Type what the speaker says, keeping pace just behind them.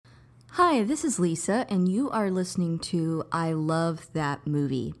Hi, this is Lisa, and you are listening to I Love That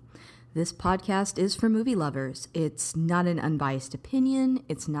Movie. This podcast is for movie lovers. It's not an unbiased opinion,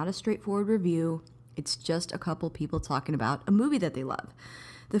 it's not a straightforward review, it's just a couple people talking about a movie that they love.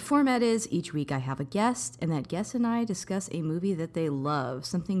 The format is each week I have a guest, and that guest and I discuss a movie that they love,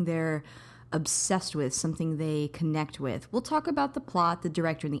 something they're obsessed with, something they connect with. We'll talk about the plot, the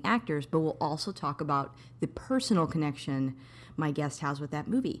director, and the actors, but we'll also talk about the personal connection my guest has with that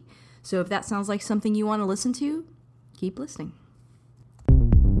movie. So if that sounds like something you want to listen to, keep listening.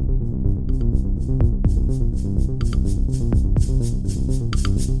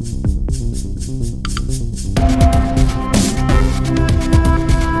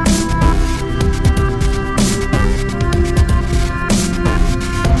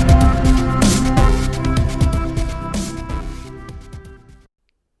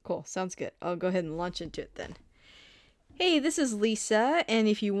 Cool, sounds good. I'll go ahead and launch into it then. Hey, this is Lisa, and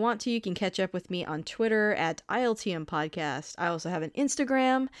if you want to, you can catch up with me on Twitter at ILTM Podcast. I also have an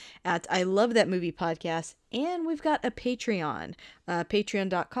Instagram at I Love That Movie Podcast, and we've got a Patreon,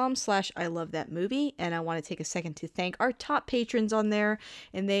 patreon.com/I Love That Movie, and I want to take a second to thank our top patrons on there,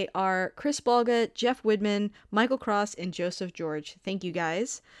 and they are Chris Balga, Jeff Widman, Michael Cross, and Joseph George. Thank you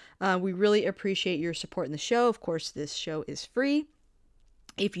guys. We really appreciate your support in the show. Of course, this show is free.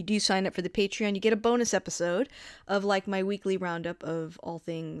 If you do sign up for the Patreon, you get a bonus episode of like my weekly roundup of all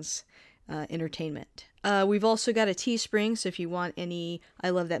things entertainment. We've also got a Teespring, so if you want any I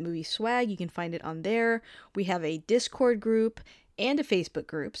Love That Movie swag, you can find it on there. We have a Discord group and a Facebook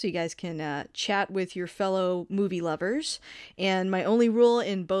group, so you guys can chat with your fellow movie lovers. And my only rule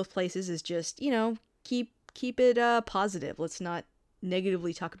in both places is just, keep it positive. Let's not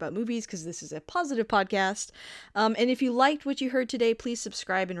negatively talk about movies because this is a positive podcast. And if you liked what you heard today, please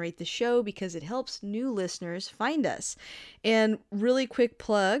subscribe and rate the show because it helps new listeners find us. And really quick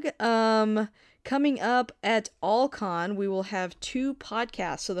plug, coming up at AllCon, we will have 2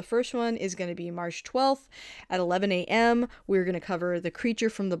 podcasts. So the first one is going to be March 12th at 11 a.m. We're going to cover The Creature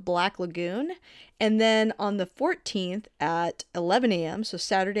from the Black Lagoon. And then on the 14th at 11 a.m., so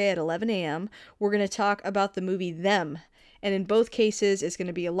Saturday at 11 a.m., we're going to talk about the movie Them. And in both cases, it's going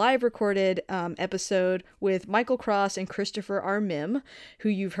to be a live recorded episode with Michael Cross and Christopher R. Mim, who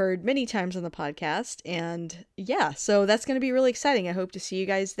you've heard many times on the podcast. And yeah, so that's going to be really exciting. I hope to see you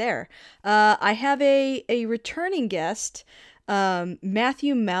guys there. I have a returning guest,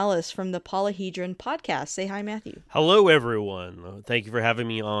 Matthew Malice from the Polyhedron podcast. Say hi, Matthew. Hello, everyone. Thank you for having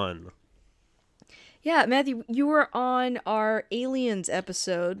me on. Yeah, Matthew, you were on our Aliens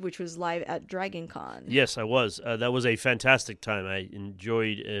episode, which was live at DragonCon. Yes, I was. That was a fantastic time. I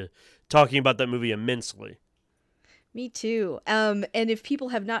enjoyed talking about that movie immensely. Me too. And if people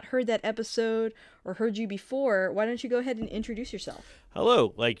have not heard that episode or heard you before, why don't you go ahead and introduce yourself?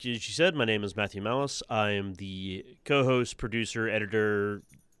 Hello. Like she said, my name is Matthew Malice. I am the co-host, producer, editor,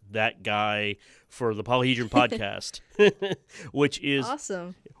 that guy for the Polyhedron podcast, which is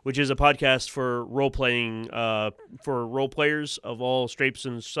awesome. Which is a podcast for role-playing, for role players of all shapes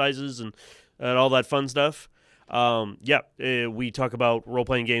and sizes and all that fun stuff. We talk about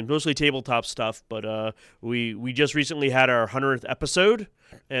role-playing games, mostly tabletop stuff, but we just recently had our 100th episode,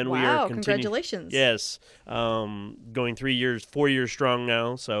 and wow, we are congratulations! Yes, going 4 years strong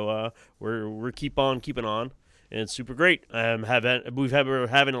now, so we're keeping on, and it's super great. We're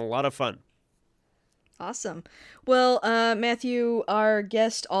having a lot of fun. Awesome. Well, Matthew, our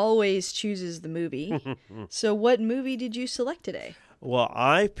guest always chooses the movie. So what movie did you select today? Well,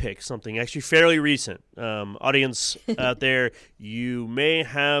 I picked something actually fairly recent. Audience out there, you may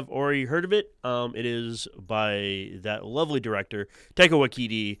have already heard of it. It is by that lovely director, Taika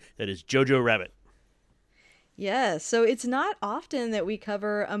Waititi. That is Jojo Rabbit. Yeah, so it's not often that we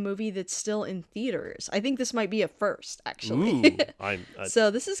cover a movie that's still in theaters. I think this might be a first, actually. So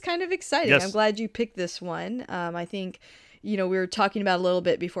this is kind of exciting. Yes. I'm glad you picked this one. I think, we were talking about a little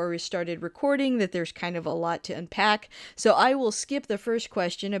bit before we started recording that there's kind of a lot to unpack. So I will skip the first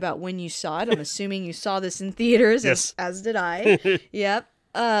question about when you saw it. I'm assuming you saw this in theaters, yes. as did I. Yep.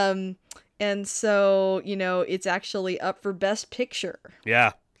 And so, it's actually up for Best Picture.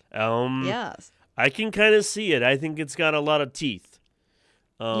 Yeah. Yes. I can kind of see it. I think it's got a lot of teeth.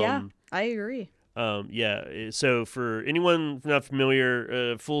 Yeah, I agree. So for anyone not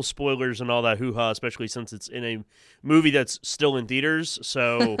familiar, full spoilers and all that hoo-ha, especially since it's in a movie that's still in theaters.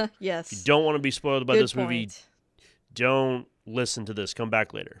 So yes. If you don't want to be spoiled about this movie, don't listen to this. Come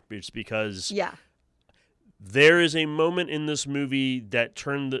back later. Just because there is a moment in this movie that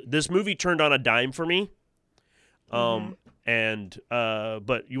this movie turned on a dime for me. But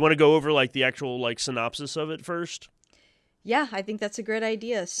you want to go over like the actual like synopsis of it first? Yeah, I think that's a great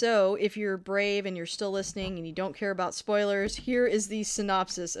idea. So, if you're brave and you're still listening and you don't care about spoilers, here is the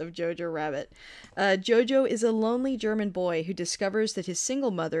synopsis of Jojo Rabbit. Jojo is a lonely German boy who discovers that his single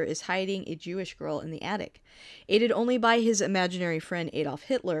mother is hiding a Jewish girl in the attic. Aided only by his imaginary friend Adolf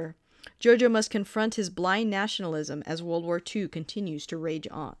Hitler, Jojo must confront his blind nationalism as World War II continues to rage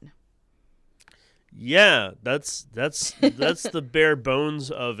on. Yeah, that's the bare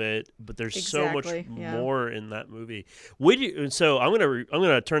bones of it, but there's so much more in that movie. So I'm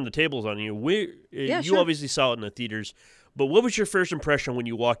gonna turn the tables on you. You obviously saw it in the theaters, but what was your first impression when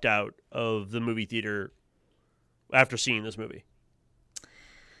you walked out of the movie theater after seeing this movie?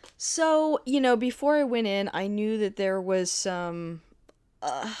 So, before I went in, I knew that there was some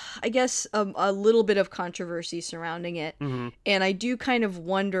I guess a little bit of controversy surrounding it. Mm-hmm. And I do kind of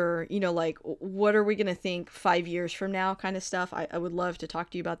wonder, like, what are we going to think 5 years from now kind of stuff. I would love to talk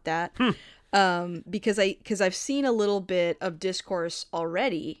to you about that. Because I've seen a little bit of discourse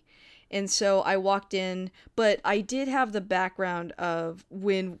already. And so I walked in, but I did have the background of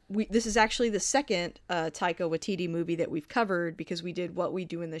this is actually the second Taika Waititi movie that we've covered, because we did What We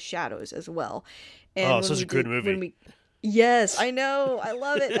Do in the Shadows as well. And such a good movie. Yes, I know. I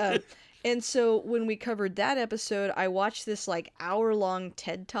love it. And so when we covered that episode, I watched this like hour-long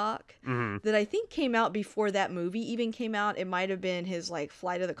TED Talk that I think came out before that movie even came out. It might have been his like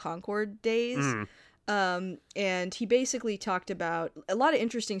Flight of the Conchord days. And he basically talked about a lot of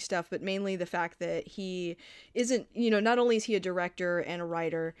interesting stuff, but mainly the fact that he isn't, not only is he a director and a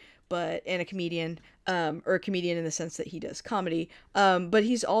writer, and a comedian, or a comedian in the sense that he does comedy, but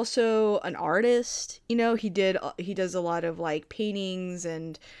he's also an artist. He does a lot of like paintings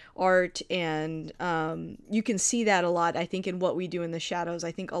and art, and you can see that a lot, I think, in What We Do in the Shadows.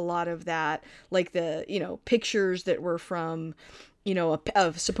 I think a lot of that, like the pictures that were from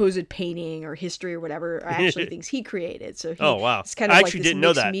a supposed painting or history or whatever, are actually things he created. So it's kind of I like actually this didn't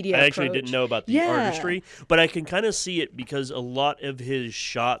know that. media I actually approach. didn't know about the artistry, but I can kind of see it because a lot of his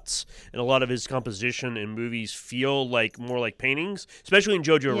shots and a lot of his composition in movies feel like more like paintings, especially in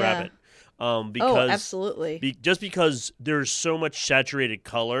Jojo Rabbit. Because absolutely. Just because there's so much saturated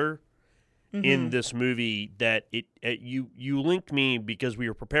color in this movie that you linked me, because we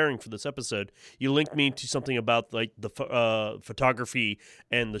were preparing for this episode, you linked me to something about like the photography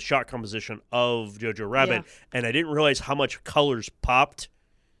and the shot composition of Jojo Rabbit, and I didn't realize how much colors popped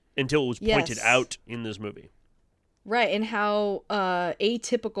until it was pointed out in this movie. Right, and how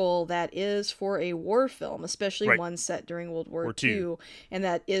atypical that is for a war film, especially one set during World War II, and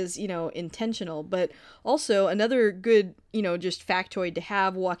that is, intentional. But also, another good, just factoid to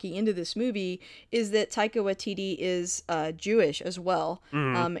have walking into this movie is that Taika Waititi is Jewish as well.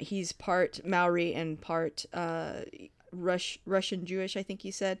 He's part Maori and part Russian Jewish, I think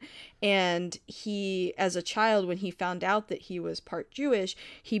he said. And he, as a child, when he found out that he was part Jewish,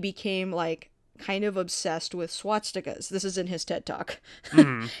 he became like kind of obsessed with swastikas. This is in his TED Talk.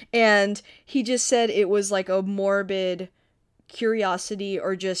 And he just said it was like a morbid curiosity,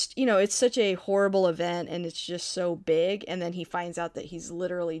 or just, it's such a horrible event and it's just so big. And then he finds out that he's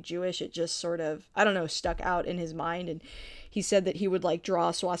literally Jewish. It just sort of, I don't know, stuck out in his mind. And he said that he would like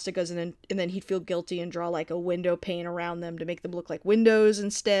draw swastikas and then he'd feel guilty and draw like a window pane around them to make them look like windows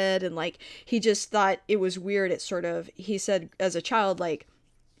instead. And like, he just thought it was weird. It sort of, he said as a child, like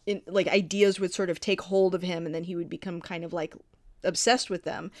ideas would sort of take hold of him, and then he would become kind of like obsessed with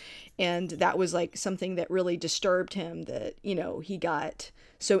them. And that was like something that really disturbed him, that, he got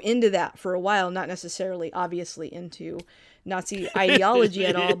so into that for a while, not necessarily obviously into Nazi ideology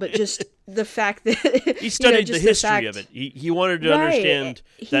at all, but just the fact that he studied the history of it. He wanted to understand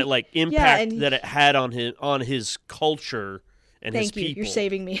that like impact that it had on his culture. And thank you. People. You're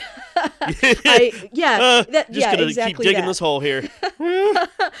saving me. Just gonna exactly keep digging this hole here.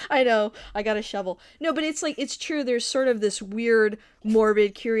 I know. I got a shovel. No, but it's like, it's true. There's sort of this weird,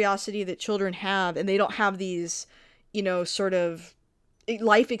 morbid curiosity that children have, and they don't have these, sort of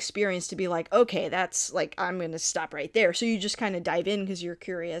life experience to be like, okay, that's like, I'm going to stop right there. So you just kind of dive in because you're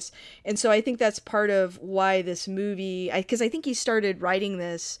curious. And so I think that's part of why this movie, because I think he started writing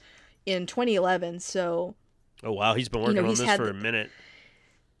this in 2011. So... Oh, wow. He's been working on this for a minute.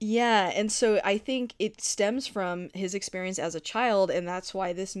 Yeah. And so I think it stems from his experience as a child. And that's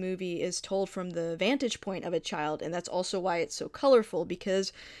why this movie is told from the vantage point of a child. And that's also why it's so colorful,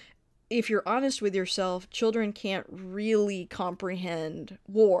 because if you're honest with yourself, children can't really comprehend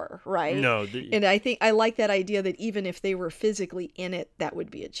war, right? No. And I think I like that idea that even if they were physically in it, that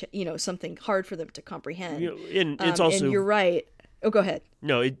would be something hard for them to comprehend. And it's also... And you're right. Oh, go ahead.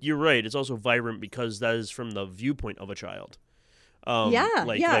 No, you're right. It's also vibrant because that is from the viewpoint of a child.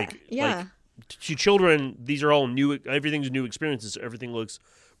 Like to children, these are all new. Everything's new experiences. Everything looks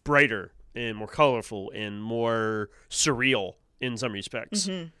brighter and more colorful and more surreal in some respects.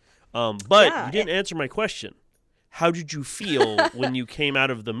 But you didn't answer my question. How did you feel when you came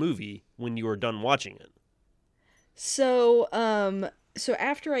out of the movie when you were done watching it? So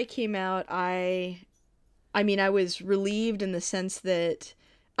after I came out, I was relieved in the sense that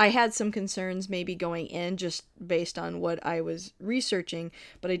I had some concerns maybe going in just based on what I was researching,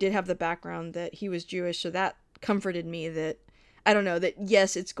 but I did have the background that he was Jewish, so that comforted me that, I don't know, that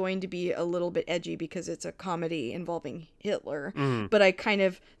yes, it's going to be a little bit edgy because it's a comedy involving Hitler, but I kind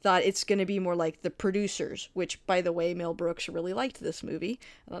of thought it's going to be more like The Producers, which, by the way, Mel Brooks really liked this movie.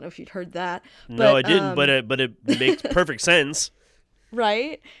 I don't know if you'd heard that. No, I didn't, but it makes perfect sense.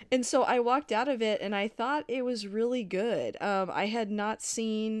 Right? And so I walked out of it and I thought it was really good. I had not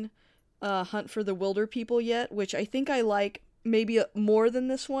seen Hunt for the Wilderpeople yet, which I think I like maybe more than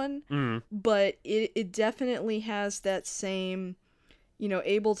this one, but it definitely has that same,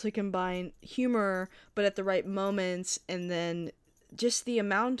 able to combine humor, but at the right moments, and then just the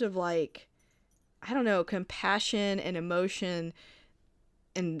amount of, like, I don't know, compassion and emotion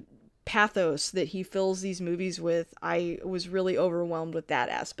and pathos that he fills these movies with. I was really overwhelmed with that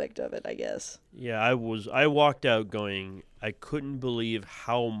aspect of it, I guess. Yeah, I walked out going, I couldn't believe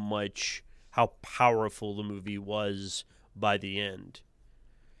how powerful the movie was by the end.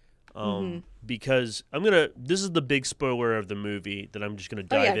 Because this is the big spoiler of the movie that I'm just going to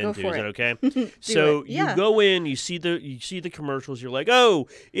dive into. Is that okay? So you go in, you see the commercials, you're like, "Oh,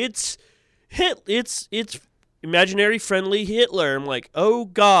 it's imaginary friendly Hitler." I'm like, oh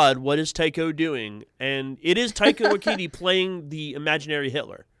God, what is Taika doing? And it is Taika Waititi playing the imaginary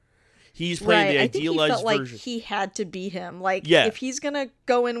Hitler. He's playing the idealized version. I think he felt like he had to be him. Like, if he's gonna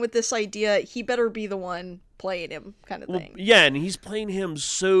go in with this idea, he better be the one playing him, kind of thing. Yeah, and he's playing him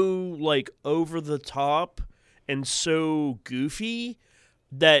so, like, over the top and so goofy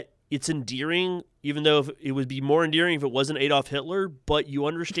that it's endearing, even though it would be more endearing if it wasn't Adolf Hitler, but you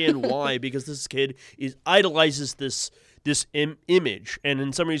understand why, because this kid idolizes this image, and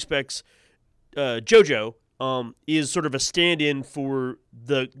in some respects, Jojo is sort of a stand-in for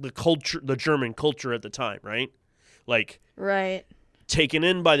the culture, the German culture at the time, right? Like, right, taken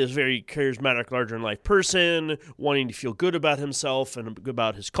in by this very charismatic, larger-than-life person, wanting to feel good about himself and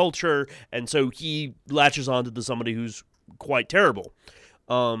about his culture, and so he latches onto somebody who's quite terrible.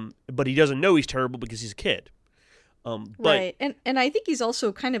 But he doesn't know he's terrible because he's a kid. Right, and I think he's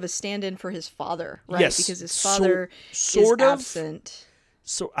also kind of a stand-in for his father, right? Yes, because his father is absent.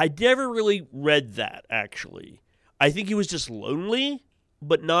 So I never really read that, actually. I think he was just lonely,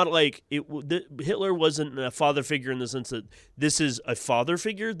 but not like Hitler wasn't a father figure in the sense that this is a father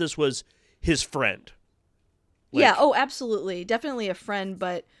figure. This was his friend. Yeah. Oh, absolutely, definitely a friend,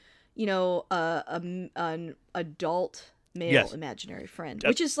 but an adult male imaginary friend,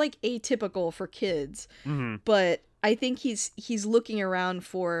 which is like atypical for kids. But I think he's looking around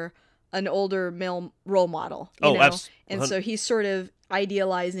for an older male role model, you know? And so he's sort of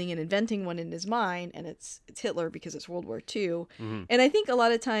idealizing and inventing one in his mind, and it's Hitler because it's World War II. And I think a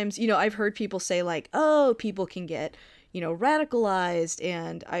lot of times, I've heard people say like, oh, people can get, radicalized,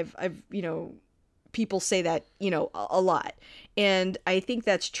 and I've people say that, a lot. And I think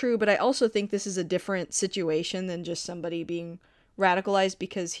that's true, but I also think this is a different situation than just somebody being radicalized,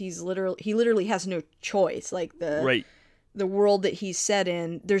 because he literally has no choice. Like the world that he's set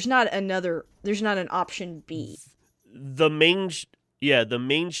in, there's not an option B. The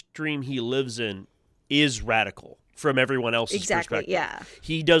mainstream he lives in is radical from everyone else's perspective. Yeah.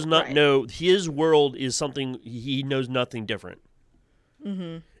 He does not know, his world is something, he knows nothing different.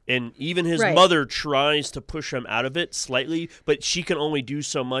 And even his mother tries to push him out of it slightly, but she can only do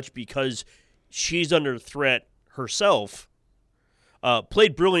so much because she's under threat herself.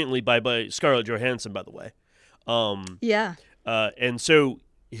 Played brilliantly by Scarlett Johansson, by the way. And so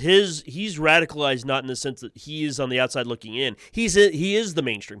he's radicalized not in the sense that he is on the outside looking in. He is the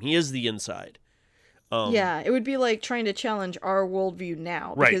mainstream. He is the inside. It would be like trying to challenge our worldview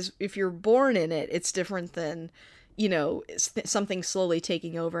now. Because if you're born in it, it's different than, something slowly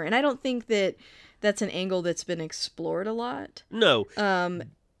taking over. And I don't think that that's an angle that's been explored a lot. No.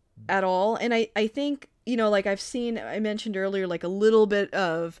 At all. And I think, like I mentioned earlier, like a little bit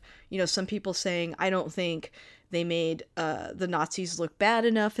of, some people saying, I don't think they made the Nazis look bad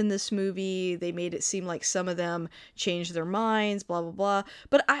enough in this movie. They made it seem like some of them changed their minds, blah, blah, blah.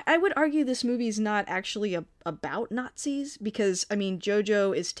 But I would argue this movie is not actually about Nazis, because,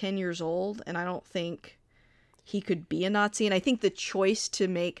 Jojo is 10 years old, and I don't think he could be a Nazi. And I think the choice to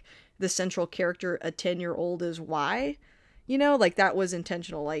make the central character a 10-year-old is why. You know, like that was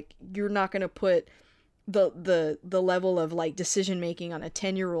intentional. Like you're not going to put the level of like decision making on a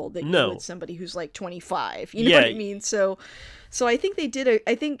 10-year-old that you would somebody who's like 25. You know what I mean? So I think they did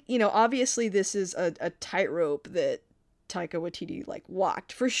I think, you know, obviously this is a tightrope that Taika Waititi like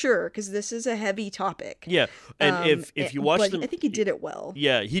walked for sure, because this is a heavy topic. Yeah, and if you watch them, I think he did it well.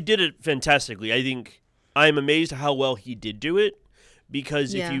 Yeah, he did it fantastically. I think I'm amazed how well he did do it,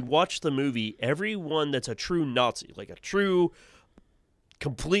 because if you watch the movie, everyone that's a true Nazi, like a true,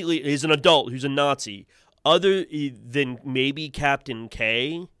 completely is an adult who's a Nazi, other than maybe Captain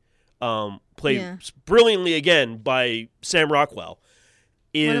K, played brilliantly again by Sam Rockwell,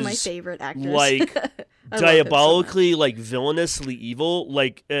 is one of my favorite actors. Like diabolically, so like villainously evil.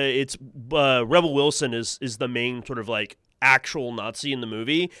 Like it's Rebel Wilson is the main sort of like actual Nazi in the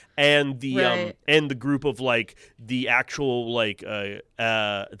movie, and the group of like the actual like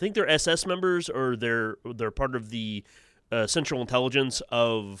I think they're SS members, or they're part of the Central Intelligence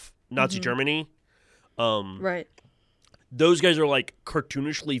of Nazi Germany. Right. Those guys are like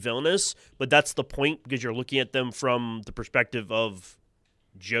cartoonishly villainous, but that's the point, because you're looking at them from the perspective of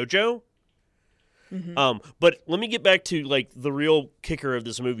Jojo. But let me get back to like the real kicker of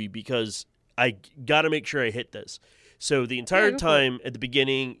this movie, because I got to make sure I hit this. So the entire time at the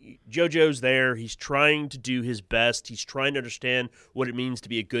beginning, Jojo's there. He's trying to do his best. He's trying to understand what it means to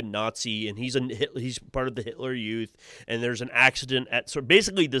be a good Nazi, and he's part of the Hitler Youth. And there's an accident at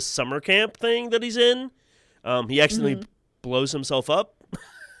basically this summer camp thing that he's in. He accidentally blows himself up.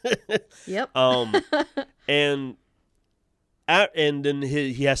 Yep. And then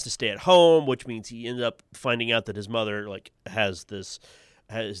he has to stay at home, which means he ends up finding out that his mother like has this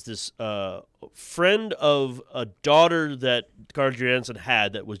friend of a daughter that Scarlett Johansson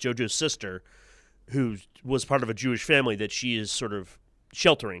had, that was Jojo's sister, who was part of a Jewish family that she is sort of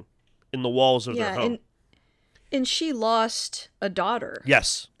sheltering in the walls of their home. And she lost a daughter.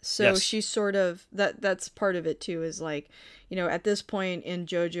 Yes. So she's sort of that's part of it too, is like, you know, at this point in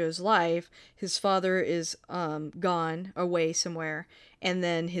Jojo's life, his father is gone away somewhere, and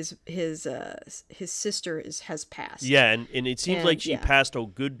then his sister has passed. Yeah, and it seems like she passed a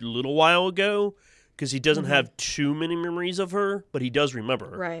good little while ago, because he doesn't have too many memories of her, but he does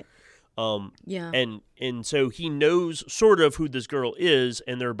remember her. Right. And so he knows sort of who this girl is,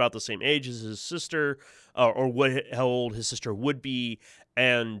 and they're about the same age as his sister, or how old his sister would be,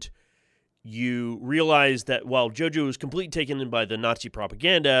 and you realize that while Jojo is completely taken in by the Nazi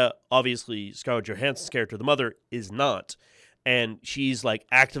propaganda, obviously Scarlett Johansson's character, the mother, is not. And she's like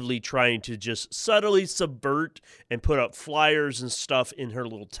actively trying to just subtly subvert and put up flyers and stuff in her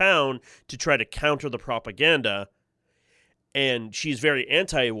little town to try to counter the propaganda. And she's very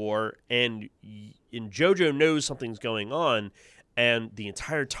anti-war, and Jojo knows something's going on, and the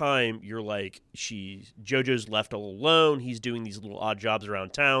entire time you're like, Jojo's left all alone. He's doing these little odd jobs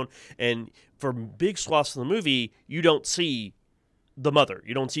around town, and for big swaths of the movie, you don't see the mother.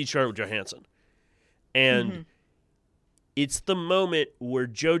 You don't see Scarlett Johansson. And it's the moment where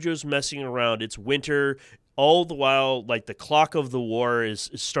Jojo's messing around. It's winter. All the while, like, the clock of the war is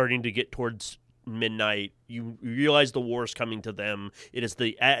starting to get towards midnight. You realize the war is coming to them. It's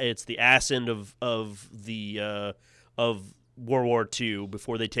the ass end of World War II,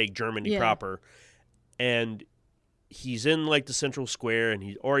 before they take Germany proper. And he's in like the central square, and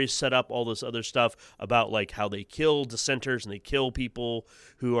he's already set up all this other stuff about like how they kill dissenters and they kill people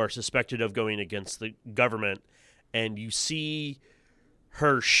who are suspected of going against the government. And you see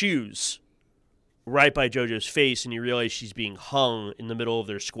her shoes right by Jojo's face, and you realize she's being hung in the middle of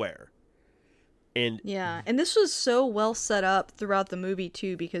their square. And this was so well set up throughout the movie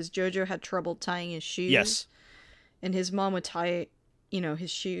too, because Jojo had trouble tying his shoes. Yes. And his mom would tie,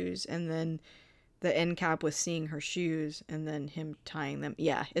 his shoes, and then the end cap was seeing her shoes, and then him tying them.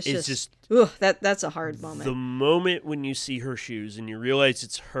 Yeah, it's just that's a hard moment. The moment when you see her shoes and you realize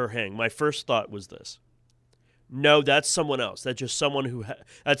it's her hang, my first thought was this: no, that's someone else. That's just someone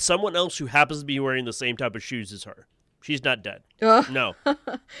that's someone else who happens to be wearing the same type of shoes as her. She's not dead. No.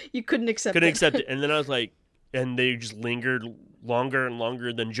 You couldn't accept it. And then I was like, and they just lingered longer and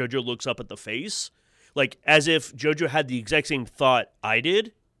longer. Then Jojo looks up at the face, like as if Jojo had the exact same thought I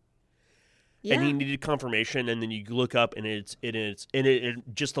did. Yeah. And he needed confirmation. And then you look up, and it's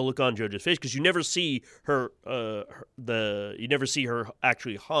just the look on Jojo's face, because you never see her, you never see her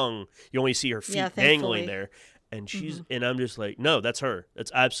actually hung. You only see her feet dangling there. And she's, and I'm just like, no, that's her.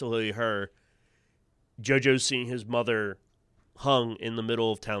 That's absolutely her. Jojo's seeing his mother hung in the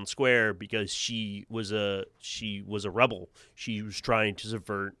middle of town square because she was a rebel. She was trying to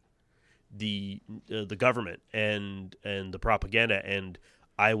subvert the government and the propaganda, and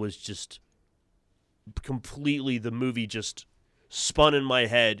I was just completely the movie just spun in my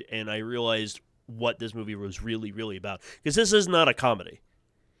head, and I realized what this movie was really, really about. Because this is not a comedy.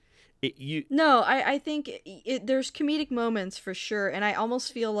 I think there's comedic moments for sure, and I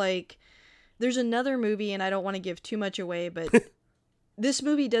almost feel like there's another movie, and I don't want to give too much away, but this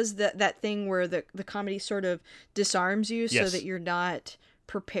movie does that thing where the comedy sort of disarms you so that you're not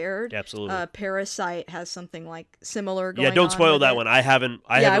prepared. Absolutely. Parasite has something like similar going on. Yeah, don't spoil that one. I haven't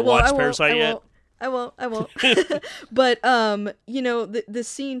watched Parasite yet. I won't. But the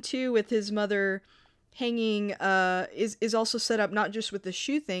scene too with his mother hanging is also set up not just with the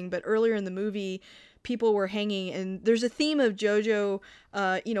shoe thing, but earlier in the movie people were hanging, and there's a theme of Jojo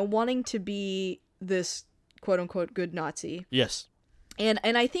wanting to be this quote unquote good Nazi. Yes. And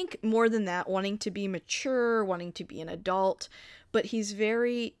I think more than that, wanting to be mature, wanting to be an adult, but he's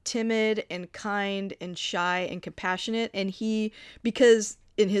very timid and kind and shy and compassionate, and because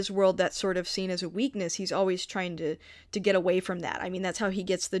in his world that's sort of seen as a weakness, he's always trying to get away from that. I mean, that's how he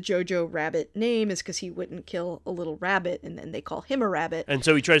gets the Jojo Rabbit name, is because he wouldn't kill a little rabbit, and then they call him a rabbit. And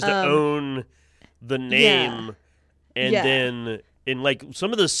so he tries to own the name, and then in like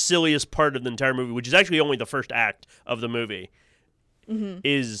some of the silliest part of the entire movie, which is actually only the first act of the movie,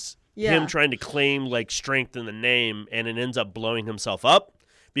 is him trying to claim like strength in the name, and it ends up blowing himself up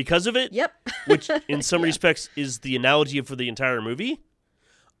because of it. Yep. Which in some respects is the analogy for the entire movie.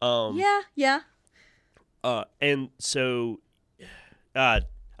 And so,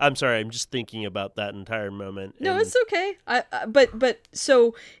 I'm sorry, I'm just thinking about that entire moment. No, it's okay. But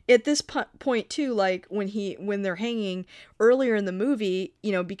so at this point too, like when they're hanging earlier in the movie,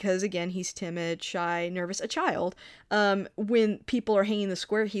 because again he's timid, shy, nervous, a child. When people are hanging the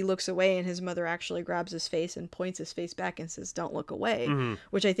square, he looks away, and his mother actually grabs his face and points his face back and says, "Don't look away,"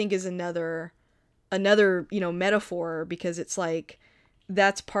 which I think is another metaphor, because it's like,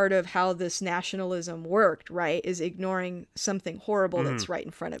 that's part of how this nationalism worked, right? Is ignoring something horrible that's right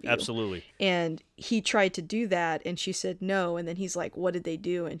in front of you. Absolutely. And he tried to do that, and she said no. And then he's like, "What did they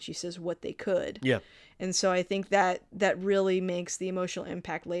do?" And she says, "What they could." Yeah. And so I think that really makes the emotional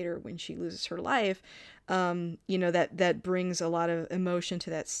impact later when she loses her life. That brings a lot of emotion to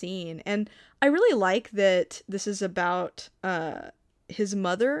that scene. And I really like that this is about his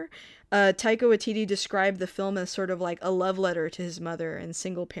mother. Taika Waititi described the film as sort of like a love letter to his mother and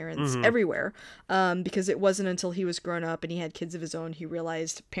single parents everywhere, because it wasn't until he was grown up and he had kids of his own he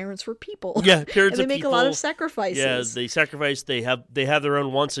realized parents were people. Yeah, parents and they make a lot of sacrifices. Yeah, they sacrifice. They have their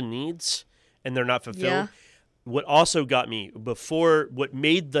own wants and needs, and they're not fulfilled. Yeah. What also got me what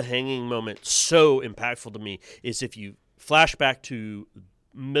made the hanging moment so impactful to me is if you flash back to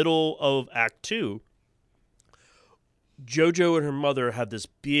middle of Act 2. Jojo and her mother have this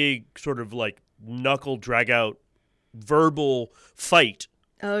big sort of like knuckle drag out verbal fight.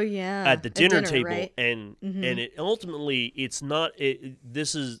 Oh yeah. At the dinner table, right? and it ultimately it's not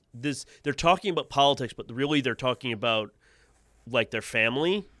they're talking about politics, but really they're talking about like their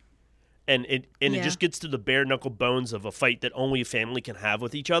family, and it just gets to the bare knuckle bones of a fight that only a family can have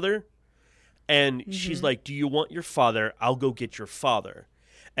with each other. And she's like, "Do you want your father? I'll go get your father."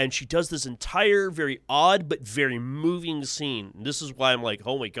 And she does this entire very odd but very moving scene. And this is why I'm like,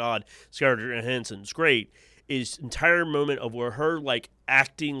 oh my God, Scarlett Johansson's great. Is entire moment of where her like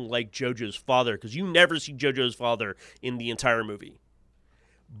acting like Jojo's father, because you never see Jojo's father in the entire movie.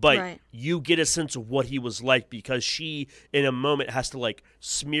 But you get a sense of what he was like, because she, in a moment, has to like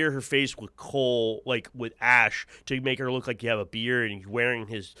smear her face with coal, like with ash, to make her look like you have a beard, and he's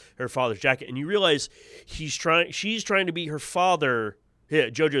wearing her father's jacket. And you realize she's trying to be her father. Yeah,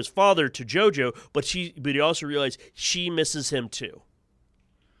 Jojo's father to Jojo, but you also realize she misses him too.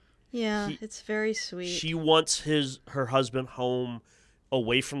 Yeah, it's very sweet. She wants her husband home,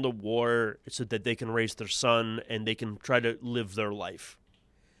 away from the war, so that they can raise their son and they can try to live their life.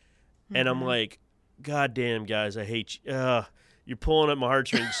 And I'm like, God damn, guys, I hate you. You're pulling at my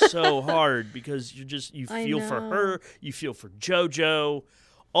heartstrings so hard, because you feel for her, you feel for Jojo.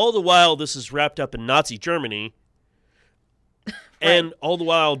 All the while, this is wrapped up in Nazi Germany. And all the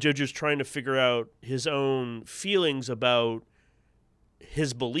while, Jojo's trying to figure out his own feelings about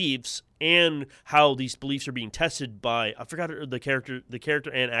his beliefs and how these beliefs are being tested by, I forgot the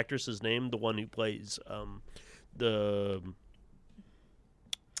character and actress's name, the one who plays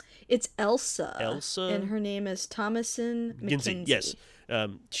It's Elsa. And her name is Thomasin McKenzie. Yes.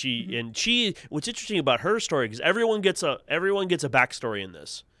 She what's interesting about her story, because everyone gets a backstory in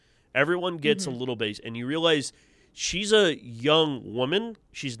this. Everyone gets a little base, and you realize she's a young woman.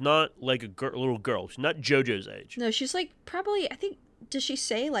 She's not like a little girl. She's not Jojo's age. No, she's like probably, I think, does she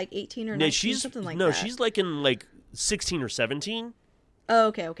say like 18 or 19, something like that? No, she's like in like 16 or 17. Oh,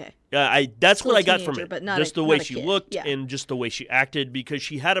 okay. That's Still what I got teenager, from it. but not just the not way a she kid. looked Yeah. and just the way she acted, because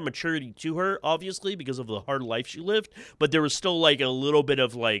she had a maturity to her, obviously, because of the hard life she lived. But there was still like a little bit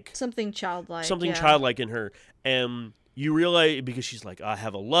of like something childlike. Childlike in her. And you realize, because she's like, I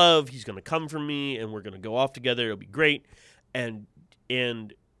have a love. He's going to come for me, and we're going to go off together. It'll be great. And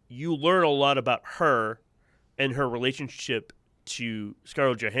you learn a lot about her and her relationship to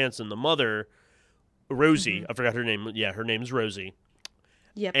Scarlett Johansson, the mother, Rosie. I forgot her name. Yeah, her name is Rosie.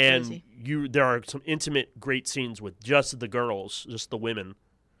 Yep, and Rosie. There are some intimate, great scenes with just the girls, just the women.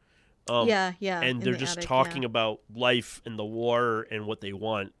 Yeah. And they're just talking about life and the war and what they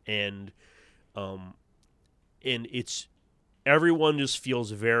want, and it's everyone just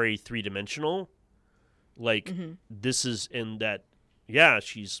feels very 3-dimensional. Like this is in that,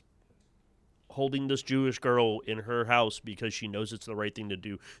 she's holding this Jewish girl in her house because she knows it's the right thing to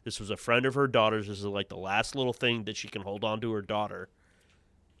do. This was a friend of her daughter's. This is like the last little thing that she can hold on to her daughter.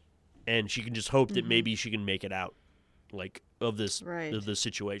 And she can just hope that maybe she can make it out, like, of this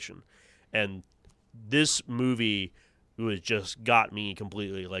situation. And this movie just got me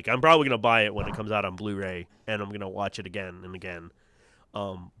completely. Like, I'm probably going to buy it when it comes out on Blu-ray, and I'm going to watch it again and again.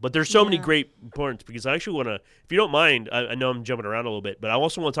 But there's so many great points, because I actually want to, if you don't mind, I know I'm jumping around a little bit, but I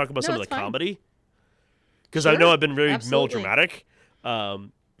also want to talk about some of the comedy. Because I know I've been very melodramatic.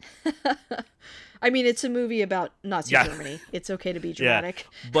 I mean, it's a movie about Nazi Germany. It's okay to be dramatic.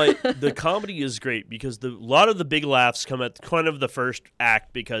 Yeah. But the comedy is great, because a lot of the big laughs come at kind of the first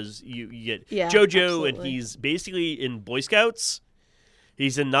act, because you get JoJo, and he's basically in Boy Scouts.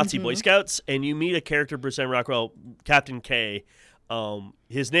 He's in Nazi Boy Scouts, and you meet a character, Bruce Rockwell, Captain K.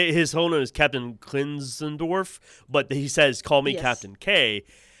 His whole name is Captain Klinzendorf, but he says, "Call me Captain K."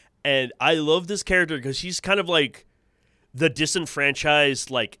 And I love this character because he's kind of like the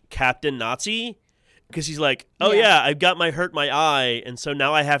disenfranchised, like, Captain Nazi. Because he's like, I've got hurt my eye, and so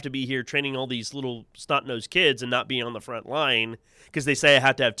now I have to be here training all these little snot-nosed kids and not being on the front line, because they say I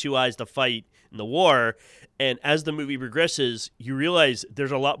have to have two eyes to fight in the war. And as the movie progresses, you realize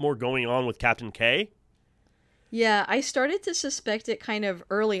there's a lot more going on with Captain K. Yeah, I started to suspect it kind of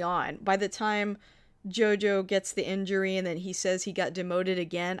early on. By the time JoJo gets the injury and then he says he got demoted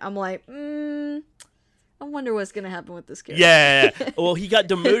again, I'm like, I wonder what's going to happen with this character. Yeah. Well, he got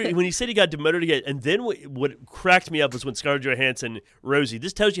demoted when he said he got demoted again. And then what cracked me up was when Scarlett Johansson, Rosie,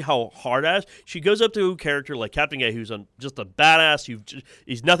 this tells you how hard-ass. She goes up to a character like Captain K, who's just a badass,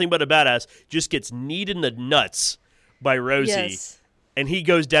 he's nothing but a badass, just gets kneed in the nuts by Rosie. Yes. And he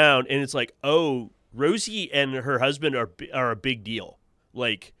goes down, and it's like, oh, Rosie and her husband are a big deal.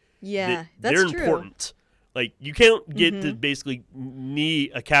 Like, that's they're true. important. Like, you can't get to basically knee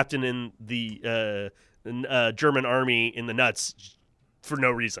a captain in the German army in the nuts for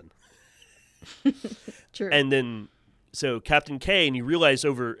no reason. True. And then, so Captain K, and you realize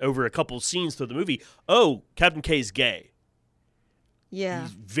over a couple of scenes through the movie, Captain K's gay. Yeah.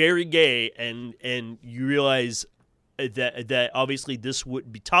 He's very gay, and you realize that obviously this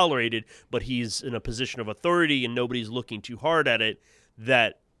wouldn't be tolerated, but he's in a position of authority and nobody's looking too hard at it,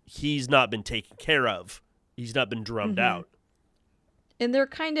 that he's not been taken care of. He's not been drummed out. And they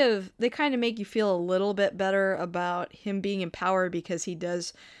kind of make you feel a little bit better about him being in power, because he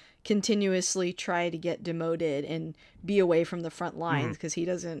does continuously try to get demoted and be away from the front lines, because he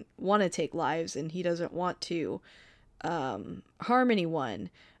doesn't want to take lives and he doesn't want to harm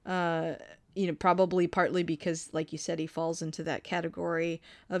anyone. Probably partly because, like you said, he falls into that category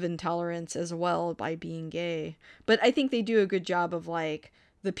of intolerance as well by being gay. But I think they do a good job of, like,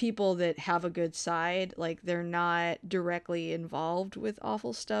 the people that have a good side, like, they're not directly involved with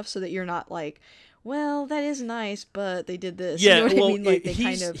awful stuff, so that you're not like, well, that is nice, but they did this. Yeah, you know what I mean? Like,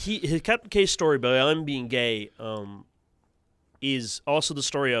 his Captain K's story about him being gay is also the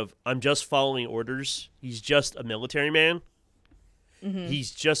story of, I'm just following orders. He's just a military man.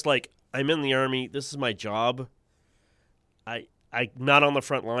 He's just like, I'm in the army. This is my job. I'm not on the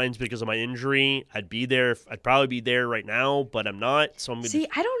front lines because of my injury. I'd probably be there right now, but I'm not. So See,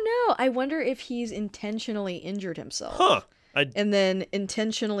 I don't know. I wonder if he's intentionally injured himself. Huh. And then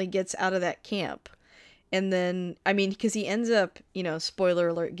intentionally gets out of that camp. And then, I mean, because he ends up, spoiler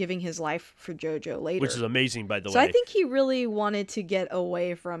alert, giving his life for JoJo later. Which is amazing, by the way. So I think he really wanted to get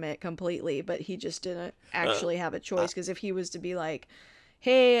away from it completely, but he just didn't actually have a choice. Because if he was to be like,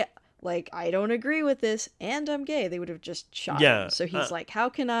 hey, like, I don't agree with this, and I'm gay, they would have just shot him. So he's like, how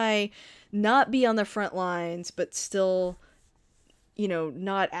can I not be on the front lines, but still,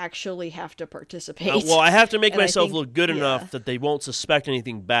 not actually have to participate? Well, I have to make myself look good enough that they won't suspect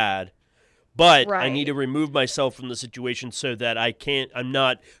anything bad. But I need to remove myself from the situation so that I'm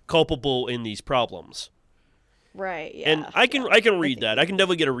not culpable in these problems. Right. Yeah. And I can read that. I can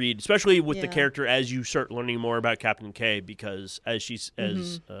definitely get a read, especially with the Yeah. character as you start learning more about Captain K, because as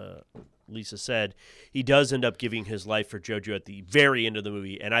Lisa said, he does end up giving his life for JoJo at the very end of the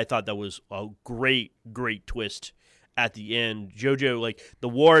movie, and I thought that was a great twist at the end. JoJo, like, the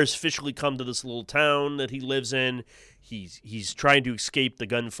war has officially come to this little town that he lives in. He's trying to escape the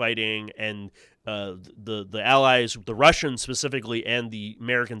gunfighting, and the Allies, the Russians specifically, and the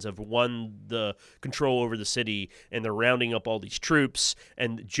Americans have won the control over the city, and they're rounding up all these troops.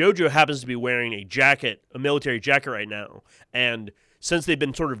 And JoJo happens to be wearing a military jacket right now, and since they've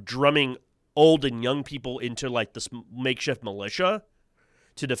been sort of drumming old and young people into like this makeshift militia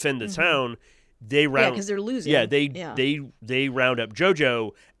to defend the town, they round because they're losing. Yeah, they round up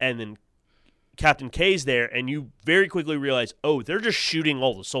JoJo, and then Captain K's there, and you very quickly realize, oh, they're just shooting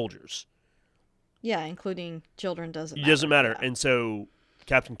all the soldiers. Yeah, including children. It doesn't matter, and so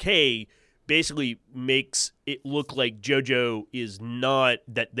Captain K basically makes it look like JoJo is not,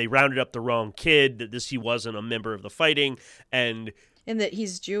 that they rounded up the wrong kid, that he wasn't a member of the fighting, and that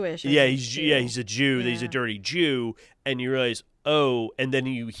he's Jewish. He's a Jew. Yeah. That he's a dirty Jew, and you realize, oh, and then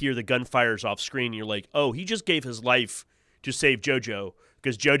you hear the gunfires off screen, and you're like, oh, he just gave his life to save JoJo,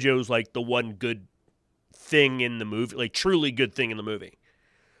 because JoJo's like the one good thing in the movie, like truly good thing in the movie.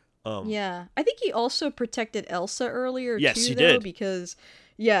 Yeah, I think he also protected Elsa earlier. Yes, too, he though, did. Because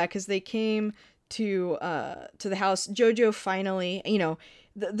they came to the house. JoJo finally,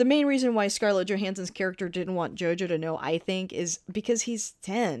 the main reason why Scarlett Johansson's character didn't want JoJo to know, I think, is because he's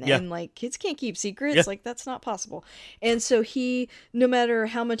 10 and like kids can't keep secrets. Yeah. Like that's not possible. And so he, no matter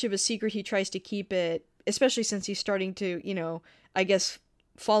how much of a secret he tries to keep it, especially since he's starting to, I guess,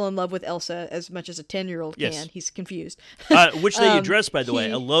 fall in love with Elsa as much as a 10-year-old can. Yes. He's confused. Which they address, by the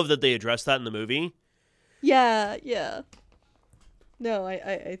way. I love that they addressed that in the movie. Yeah. No,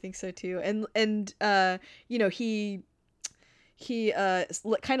 I think so too. And he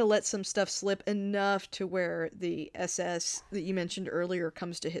kind of lets some stuff slip enough to where the SS that you mentioned earlier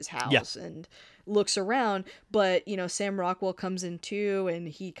comes to his house and looks around, but Sam Rockwell comes in too, and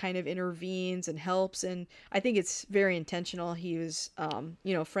he kind of intervenes and helps, and I think it's very intentional. He was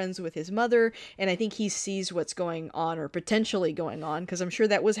friends with his mother, and I think he sees what's going on or potentially going on, because I'm sure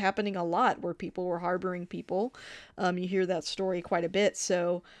that was happening a lot where people were harboring people. You hear that story quite a bit,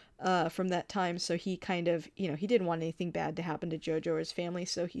 so from that time, so he kind of, he didn't want anything bad to happen to JoJo or his family,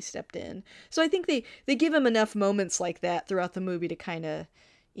 so he stepped in. So I think they give him enough moments like that throughout the movie to kind of,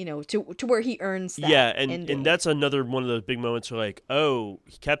 to where he earns that. Yeah, and that's another one of those big moments where like, oh,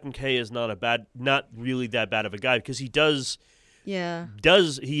 Captain K is not really that bad of a guy, because he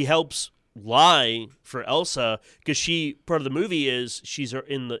helps lie for Elsa, because part of the movie is she's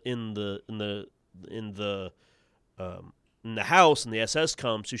in the house, and the SS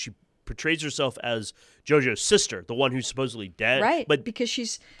comes, so she portrays herself as JoJo's sister, the one who's supposedly dead. Right, but because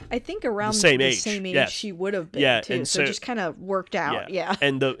she's, I think, around the same age yes. she would have been, too. So it just kind of worked out, yeah.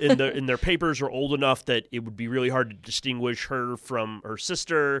 And and their papers are old enough that it would be really hard to distinguish her from her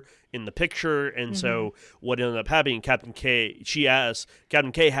sister in the picture, and so what ended up happening, Captain K has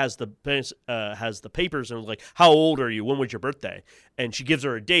the papers, and was like, how old are you? When was your birthday? And she gives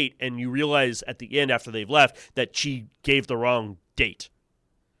her a date, and you realize at the end, after they've left, that she gave the wrong date.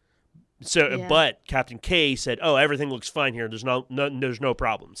 So, but Captain K said, "Oh, everything looks fine here. There's no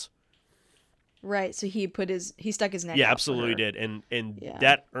problems." Right. So he stuck his neck out. Yeah, absolutely did, and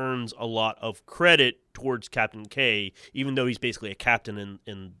that earns a lot of credit towards Captain K, even though he's basically a captain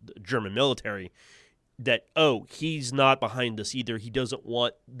in the German military. That he's not behind this either. He doesn't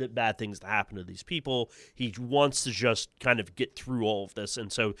want the bad things to happen to these people. He wants to just kind of get through all of this,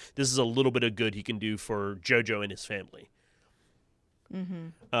 and so this is a little bit of good he can do for JoJo and his family. Mm-hmm.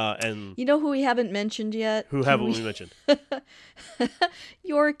 And who we haven't mentioned yet? Who haven't we mentioned?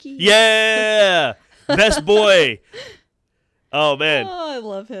 Yorkie. Yeah, best boy. Oh man. Oh, I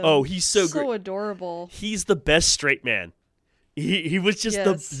love him. Oh, he's so great. So adorable. He's the best straight man. He was just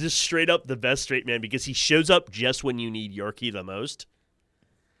just straight up the best straight man, because he shows up just when you need Yorkie the most.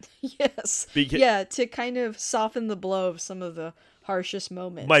 Yes. To kind of soften the blow of some of the harshest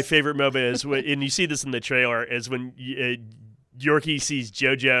moments. My favorite moment is when, and you see this in the trailer, is when Yorkie sees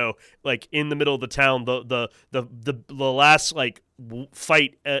JoJo like in the middle of the town. The last like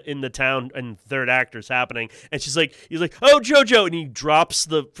fight in the town and third act is happening, and he's like, "Oh, JoJo!" and he drops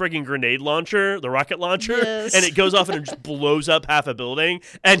the frigging grenade launcher, the rocket launcher, and it goes off and it just blows up half a building,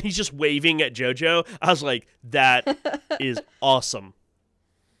 and he's just waving at JoJo. I was like, that is awesome.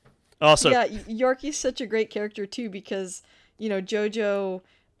 Also, yeah, Yorkie's such a great character too, because JoJo,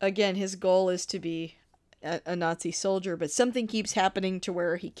 again, his goal is to be a Nazi soldier, but something keeps happening to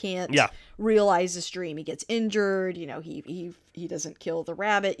where he can't Yeah. realize this dream. He gets injured, you know, he doesn't kill the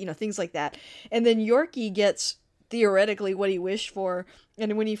rabbit, you know, things like that. And then Yorkie gets theoretically what he wished for.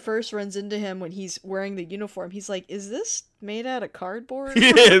 And when he first runs into him when he's wearing the uniform, he's like, "Is this made out of cardboard?"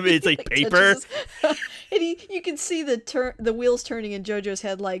 It's like paper. And you can see the wheels turning in Jojo's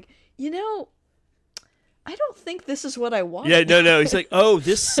head, like, you know, I don't think this is what I want. Yeah, no. He's like, "Oh,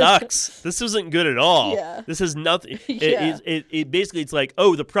 this sucks. This isn't good at all. Yeah. This is nothing." Yeah. It basically, it's like,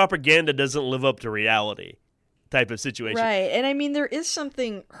 "Oh, the propaganda doesn't live up to reality," type of situation. Right, and I mean, there is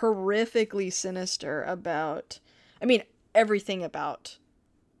something horrifically sinister about. I mean, everything about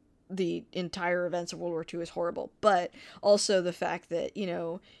the entire events of World War II is horrible, but also the fact that, you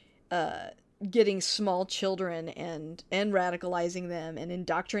know, getting small children and radicalizing them and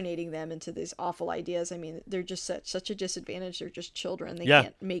indoctrinating them into these awful ideas. I mean, they're just such a disadvantage. They're just children. They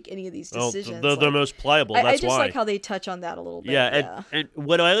can't make any of these decisions. They're the most pliable. That's why. I just like how they touch on that a little bit. Yeah, and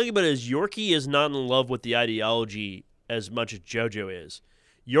what I like about it is Yorkie is not in love with the ideology as much as Jojo is.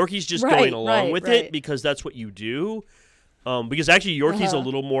 Yorkie's just going along with it because that's what you do. Because actually Yorkie's a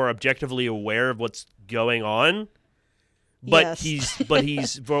little more objectively aware of what's going on. But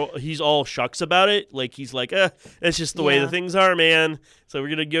he's all shucks about it. Like he's like, it's just the way the things are, man. So we're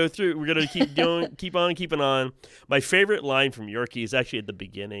gonna go through. We're gonna keep on keeping on. My favorite line from Yorkie is actually at the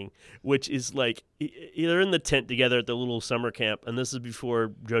beginning, which is like they're in the tent together at the little summer camp, and this is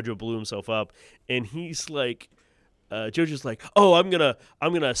before Jojo blew himself up, and he's like. Jojo's like, "Oh, I'm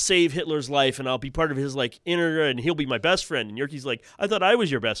gonna save Hitler's life, and I'll be part of his like inner, and he'll be my best friend." And Yorkie's like, "I thought I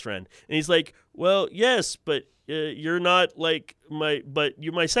was your best friend," and he's like, "Well, yes, but you're not like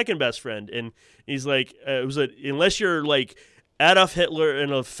you're my second best friend." And he's like, "Unless you're like Adolf Hitler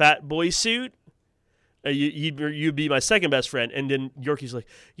in a fat boy suit, you'd be my second best friend." And then Yorkie's like,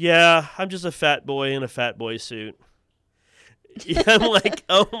 "Yeah, I'm just a fat boy in a fat boy suit." Yeah, I'm like,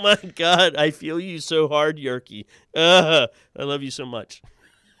 oh my God, I feel you so hard, Yorkie. I love you so much.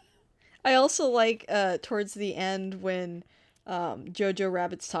 I also like towards the end when Jojo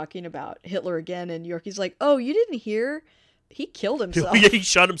Rabbit's talking about Hitler again, and Yorkie's like, "Oh, you didn't hear? He killed himself. Yeah, he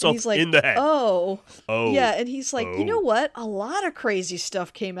shot himself like, in the head." Oh. Yeah, and he's like, "You know what? A lot of crazy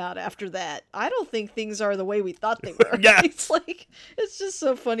stuff came out after that. I don't think things are the way we thought they were." Yeah. It's like, it's just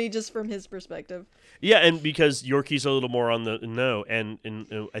so funny just from his perspective. Yeah, and because Yorkie's a little more on the know, and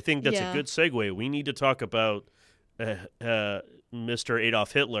I think that's a good segue. We need to talk about Mr.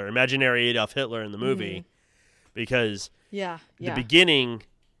 Adolf Hitler, imaginary Adolf Hitler in the movie, because the beginning,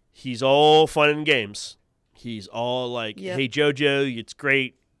 he's all fun and games. He's all like, "Hey, Jojo, it's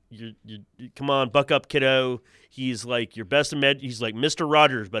great. You come on, buck up, kiddo." He's like your best he's like Mr.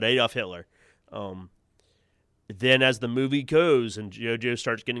 Rogers, but Adolf Hitler. Then as the movie goes and Jojo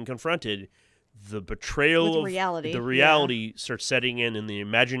starts getting confronted, the betrayal of reality starts setting in the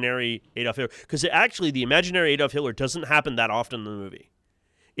imaginary Adolf Hitler. Because actually, the imaginary Adolf Hitler doesn't happen that often in the movie.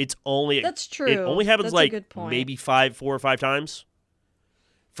 That's true. It only happens maybe 4 or 5 times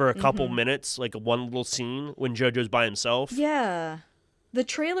for a couple minutes, like one little scene when Jojo's by himself. Yeah, the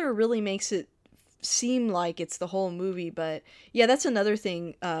trailer really makes it seem like it's the whole movie, but yeah, that's another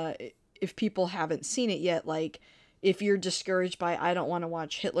thing. If people haven't seen it yet, like, if you're discouraged by, I don't want to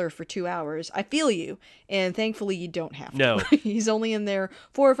watch Hitler for 2 hours, I feel you. And thankfully you don't have to. No. He's only in there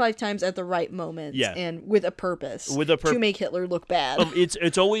 4 or 5 times at the right moment and with a purpose. To make Hitler look bad.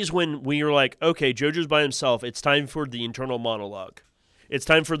 It's always when you're like, okay, Jojo's by himself, it's time for the internal monologue. It's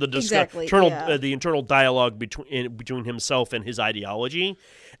time for the the internal dialogue between himself and his ideology.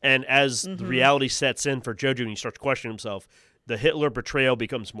 And as the reality sets in for Jojo and he starts questioning himself, the Hitler betrayal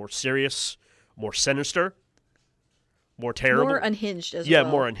becomes more serious, more sinister, more terrible. More unhinged as well.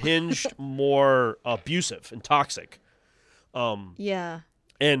 Yeah, more unhinged, more abusive and toxic. And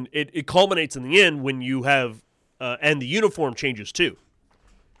it culminates in the end when you have, and the uniform changes too.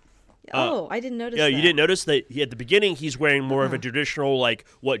 I didn't notice that. Yeah, you didn't notice that at the begining he's wearing more of a traditional, like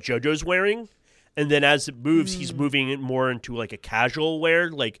what Jojo's wearing. And then as it moves, he's moving it more into like a casual wear,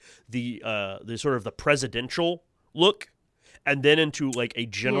 like the sort of the presidential look, and then into like a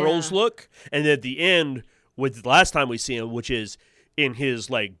general's look. And then at the end, with the last time we see him, which is in his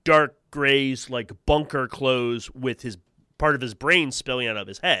like dark grays, like bunker clothes with his part of his brain spilling out of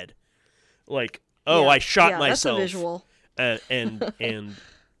his head. Like, I shot myself. That's a visual. And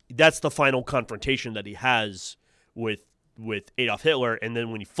that's the final confrontation that he has with Adolf Hitler. And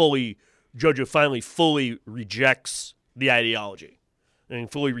then when Jojo finally fully rejects the ideology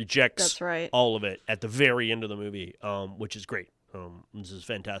and fully rejects all of it at the very end of the movie, which is great. This is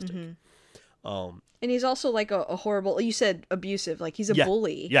fantastic. And he's also like a horrible, you said abusive, like he's a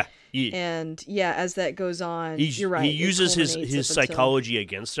bully. Yeah. And as that goes on, you're right. He uses his psychology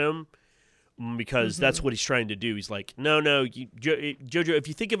against him because that's what he's trying to do. He's like, no, Jojo, if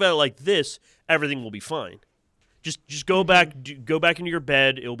you think about it like this, everything will be fine. Just go back into your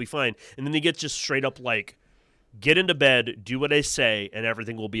bed, it'll be fine. And then he gets just straight up like, get into bed, do what I say, and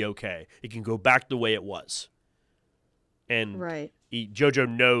everything will be okay. It can go back the way it was. And Jojo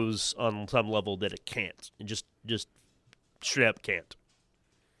knows on some level that it can't. It just straight up can't.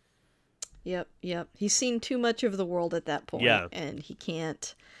 Yep. He's seen too much of the world at that point, and he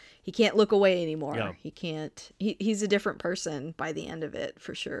can't look away anymore. Yeah. He can't. He's a different person by the end of it,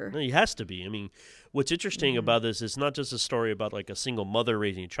 for sure. No, he has to be. I mean, what's interesting about this is not just a story about like a single mother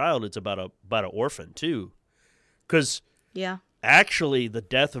raising a child. It's about an orphan too, because actually the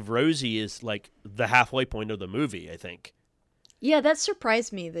death of Rosie is like the halfway point of the movie, I think. Yeah, that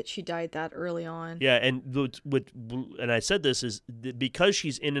surprised me that she died that early on. Yeah, and I said this is because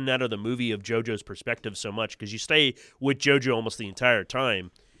she's in and out of the movie of JoJo's perspective so much, because you stay with JoJo almost the entire time,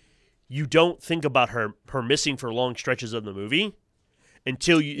 you don't think about her missing for long stretches of the movie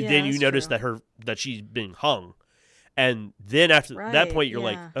until you notice that she's been hung, and then after that point you're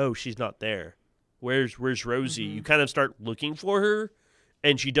like, oh, she's not there. Where's Rosie? You kind of start looking for her,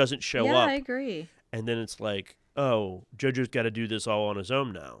 and she doesn't show up. Yeah, I agree. And then it's like, oh, JoJo's got to do this all on his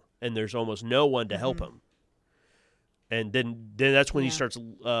own now, and there's almost no one to help him. And then that's when he starts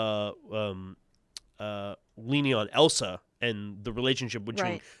leaning on Elsa, and the relationship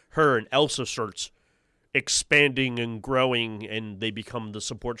between her and Elsa starts expanding and growing, and they become the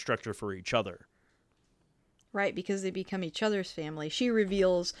support structure for each other. Right, because they become each other's family. She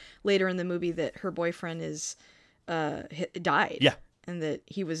reveals later in the movie that her boyfriend died. Yeah. And that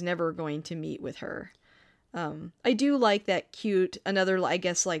he was never going to meet with her. I do like that cute, another, I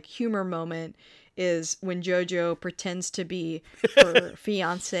guess, like humor moment is when JoJo pretends to be her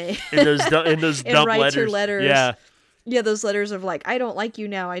fiance. in those dumb and writes letters. Her letters. Yeah. Yeah, those letters of like, I don't like you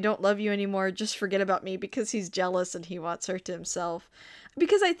now. I don't love you anymore. Just forget about me, because he's jealous and he wants her to himself.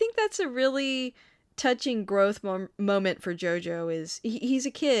 Because I think that's a really touching growth moment for JoJo. Is he's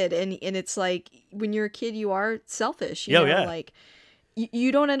a kid, and it's like when you're a kid, you are selfish. You know? Like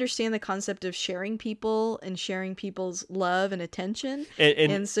you don't understand the concept of sharing people and sharing people's love and attention,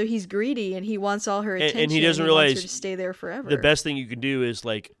 and so he's greedy and he wants all her attention, and he doesn't realize wants her to stay there forever. The best thing you can do is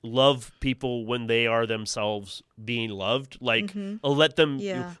like love people when they are themselves being loved. Like let them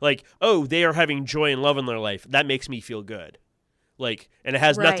like, oh, they are having joy and love in their life. That makes me feel good. Like, and it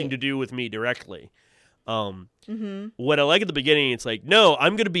has nothing to do with me directly. What I like at the beginning, it's like, no,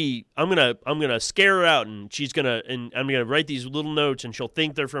 I'm gonna scare her out, and I'm gonna write these little notes, and she'll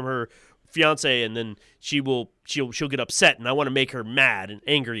think they're from her fiance, and then she'll get upset, and I want to make her mad and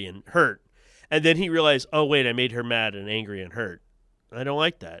angry and hurt. And then he realized, oh wait, I made her mad and angry and hurt. I don't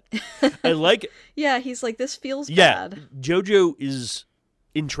like that. I like it. Yeah, he's like, this feels bad. JoJo is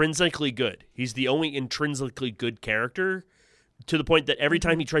intrinsically good. He's the only intrinsically good character, to the point that every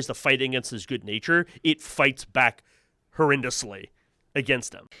time he tries to fight against his good nature, it fights back horrendously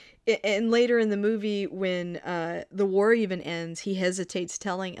against him. And later in the movie, when the war even ends, he hesitates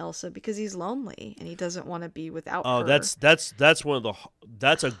telling Elsa because he's lonely and he doesn't want to be without her. Oh,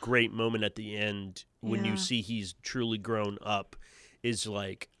 that's a great moment at the end when you see he's truly grown up. Is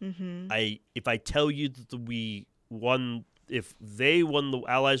like, if I tell you that if the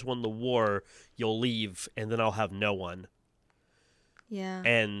Allies won the war, you'll leave, and then I'll have no one. Yeah.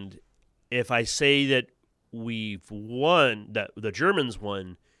 And if I say that we've won, that the Germans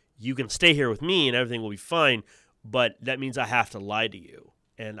won, you can stay here with me and everything will be fine. But that means I have to lie to you,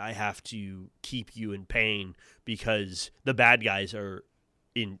 and I have to keep you in pain because the bad guys are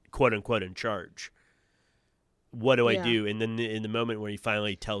in quote unquote in charge. What do I do? And then in the moment where he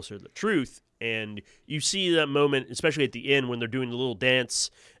finally tells her the truth, and you see that moment, especially at the end when they're doing the little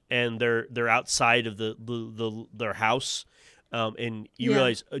dance and they're outside of their house. And you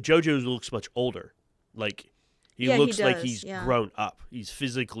realize JoJo looks much older. Like, he looks like he's grown up. He's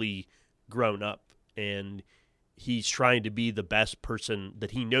physically grown up. And he's trying to be the best person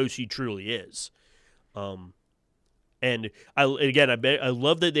that he knows he truly is. And I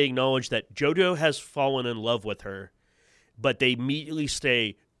love that they acknowledge that JoJo has fallen in love with her. But they immediately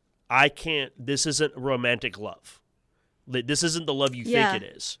say, this isn't romantic love. This isn't the love you think it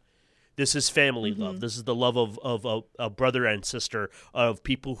is. This is family love. This is the love of a brother and sister, of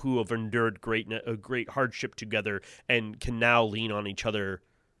people who have endured great hardship together and can now lean on each other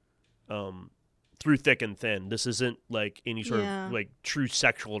through thick and thin. This isn't like any sort of like true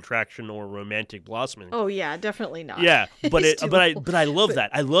sexual attraction or romantic blossoming. Oh yeah, definitely not. Yeah, but I love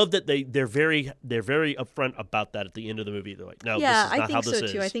that. I love that they're very upfront about that at the end of the movie. They're like, no, this is not how this is. I think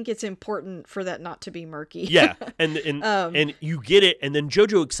so too. I think it's important for that not to be murky. Yeah, and you get it, and then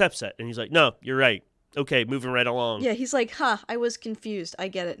Jojo accepts it, and he's like, no, you're right. Okay, moving right along. Yeah, he's like, I was confused. I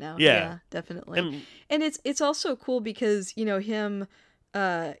get it now. Yeah, definitely. And it's also cool because, you know, him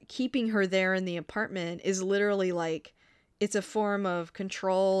keeping her there in the apartment is literally like, it's a form of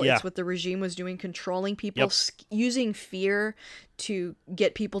control. Yeah. It's what the regime was doing, controlling people, using fear to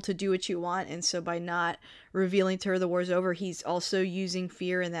get people to do what you want. And so by not revealing to her the war's over, he's also using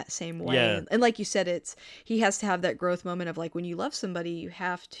fear in that same way. Yeah. And like you said, he has to have that growth moment of like, when you love somebody, you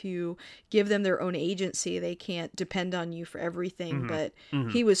have to give them their own agency. They can't depend on you for everything. But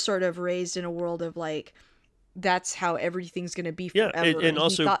he was sort of raised in a world of like, that's how everything's going to be forever. Yeah, and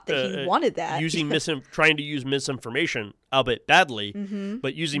also he thought that he wanted that. Trying to use misinformation, albeit badly,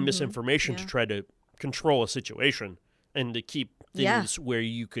 but using misinformation to try to control a situation and to keep things where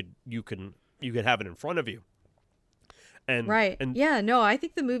you could have it in front of you. And I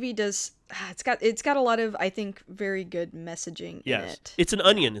think the movie does. It's got a lot of, I think, very good messaging in it. It's an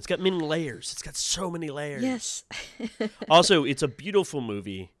onion. It's got many layers. It's got so many layers. Yes. Also, it's a beautiful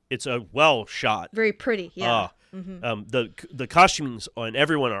movie. It's a well shot. Very pretty, yeah. The costumings on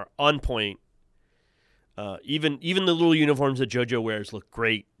everyone are on point. Even the little uniforms that JoJo wears look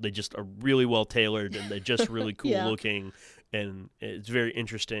great. They just are really well tailored, and they're just really cool looking, and it's very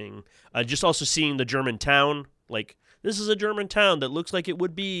interesting. Just also seeing the German town, like this is a German town that looks like it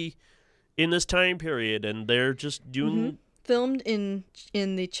would be in this time period, and they're just doing filmed in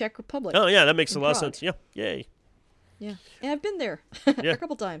the Czech Republic. Oh yeah, that makes a lot of sense. Yeah, yay. Yeah, and I've been there a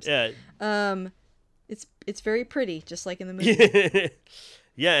couple times. Yeah, it's very pretty, just like in the movie.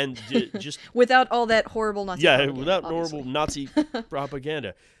 Yeah, and just without all that horrible Nazi. Yeah, without horrible Nazi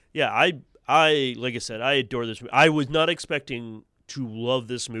propaganda. Yeah, I like I said, I adore this movie. I was not expecting to love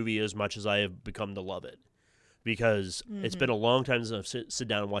this movie as much as I have become to love it, because it's been a long time since I've sit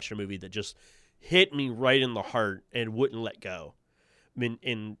down and watched a movie that just hit me right in the heart and wouldn't let go. I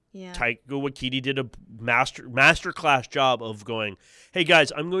mean, Taika Waititi did a masterclass job of going, hey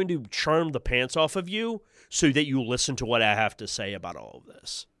guys, I'm going to charm the pants off of you so that you listen to what I have to say about all of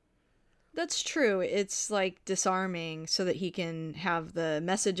this. That's true. It's like disarming so that he can have the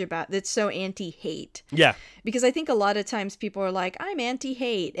message about that's so anti-hate. Yeah. Because I think a lot of times people are like, I'm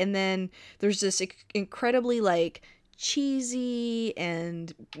anti-hate. And then there's this incredibly like cheesy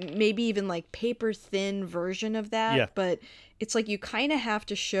and maybe even like paper thin version of that. Yeah. But it's like you kind of have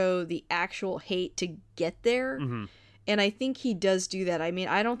to show the actual hate to get there. Mm-hmm. And I think he does do that. I mean,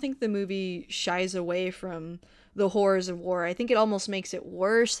 I don't think the movie shies away from the horrors of war. I think it almost makes it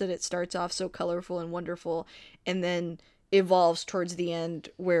worse that it starts off so colorful and wonderful and then evolves towards the end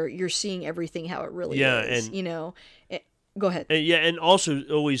where you're seeing everything how it really is. And, you know, go ahead. And also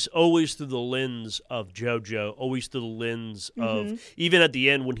always through the lens of JoJo, always through the lens of, even at the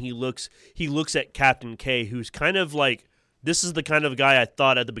end when he looks at Captain K, who's kind of like, this is the kind of guy I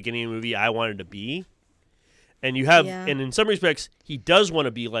thought at the beginning of the movie I wanted to be. And you have, and in some respects, he does want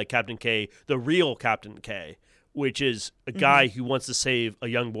to be like Captain K, the real Captain K, which is a guy who wants to save a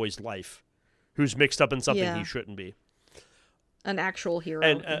young boy's life, who's mixed up in something he shouldn't be. An actual hero,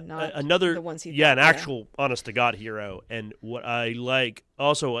 and not the ones he an actual honest-to-God hero. And what I like,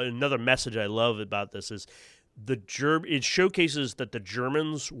 also another message I love about this is it showcases that the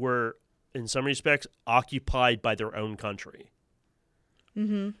Germans were, in some respects, occupied by their own country.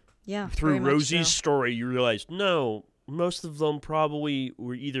 Mm-hmm. Yeah. Through Rosie's story, you realize, no, most of them probably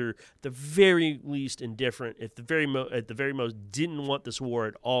were either at the very least indifferent, at the very most didn't want this war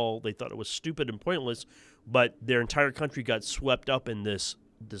at all. They thought it was stupid and pointless, but their entire country got swept up in this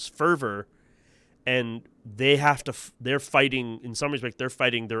fervor, and they're fighting, in some respects, they're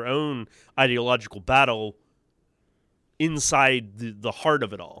fighting their own ideological battle inside the heart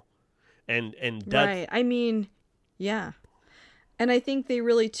of it all. And that, right. I mean, yeah. And I think they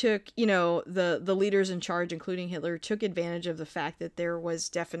really took, the leaders in charge, including Hitler, took advantage of the fact that there was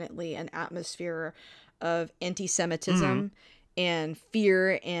definitely an atmosphere of anti-Semitism and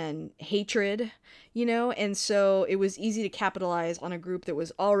fear and hatred, and so it was easy to capitalize on a group that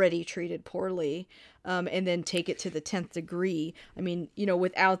was already treated poorly, and then take it to the 10th degree. I mean,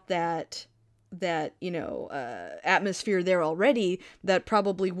 without that atmosphere there already, that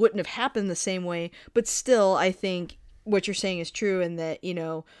probably wouldn't have happened the same way. But still, I think what you're saying is true, in that,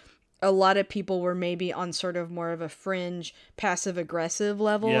 a lot of people were maybe on sort of more of a fringe passive aggressive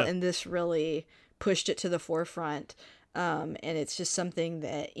level, and this really pushed it to the forefront. And it's just something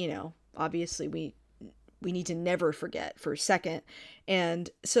that, obviously we need to never forget for a second. And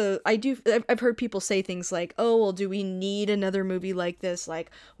so I've heard people say things like, oh, well, do we need another movie like this?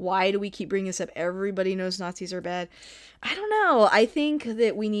 Like, why do we keep bringing this up? Everybody knows Nazis are bad. I don't know. I think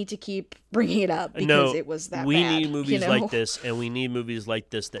that we need to keep bringing it up because it was that bad. We need movies like this, and we need movies like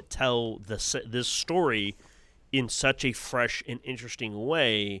this that tell this story in such a fresh and interesting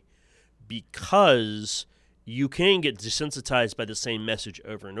way, because you can get desensitized by the same message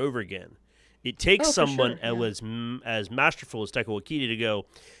over and over again. It takes someone as masterful as Taika Waititi to go,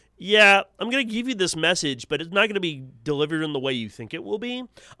 yeah, I'm going to give you this message, but it's not going to be delivered in the way you think it will be.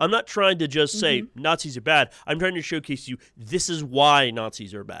 I'm not trying to just say Nazis are bad. I'm trying to showcase you this is why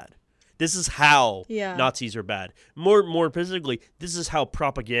Nazis are bad. This is how Nazis are bad. More specifically, this is how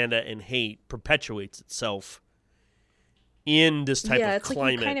propaganda and hate perpetuates itself in this type of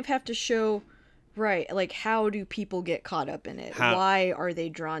climate. Like you kind of have to show... Right, like how do people get caught up in it? Why are they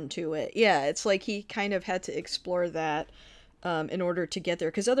drawn to it? Yeah, it's like he kind of had to explore that in order to get there.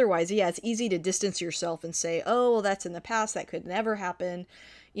 Because otherwise, it's easy to distance yourself and say, oh, well, that's in the past. That could never happen.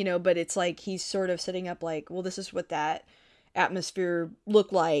 But it's like he's sort of setting up like, well, this is what that atmosphere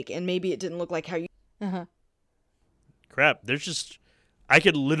looked like. And maybe it didn't look like how you... Crap, I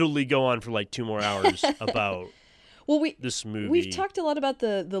could literally go on for like 2 more hours about... Well, this movie. We've talked a lot about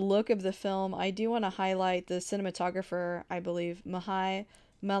the look of the film. I do want to highlight the cinematographer, I believe, Mihai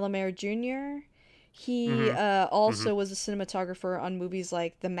Malamer Jr. He also was a cinematographer on movies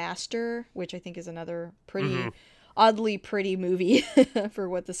like The Master, which I think is another oddly pretty movie for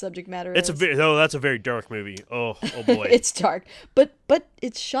what the subject matter is. That's a very dark movie. Oh boy. It's dark, but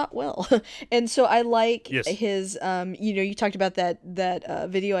it's shot well. And so I like his you talked about that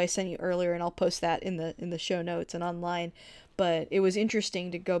video I sent you earlier, and I'll post that in the show notes and online. But it was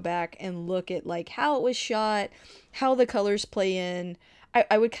interesting to go back and look at like how it was shot, how the colors play in.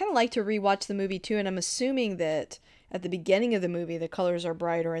 I would kind of like to rewatch the movie too, and I'm assuming that at the beginning of the movie the colors are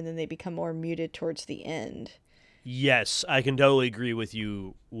brighter and then they become more muted towards the end. Yes, I can totally agree with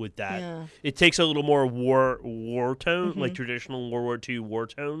you with that. Yeah. It takes a little more war tone, like traditional World War II war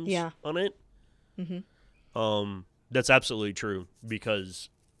tones on it. That's absolutely true because,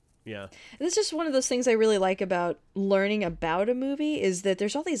 It's just one of those things I really like about learning about a movie is that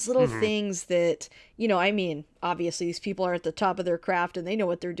there's all these little things that, obviously these people are at the top of their craft and they know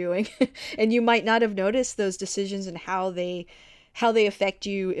what they're doing. And you might not have noticed those decisions and how they affect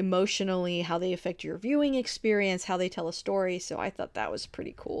you emotionally, how they affect your viewing experience, how they tell a story. So I thought that was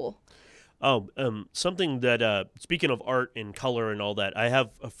pretty cool. Something that, speaking of art and color and all that, I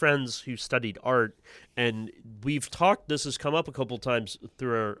have friends who studied art, and we've talked, this has come up a couple times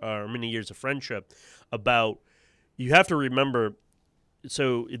through our many years of friendship, about you have to remember,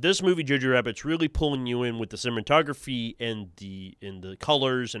 so this movie, Jojo Rabbit's really pulling you in with the cinematography and the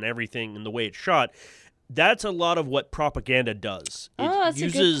colors and everything and the way it's shot. That's a lot of what propaganda does. It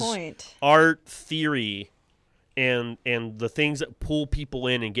uses a good point. Art theory and the things that pull people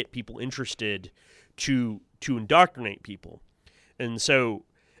in and get people interested to indoctrinate people. And so,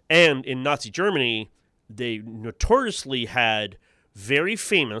 and in Nazi Germany, they notoriously had very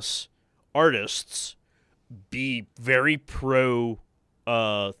famous artists be very pro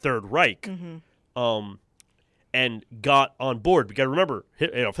Third Reich, and got on board. We got to remember,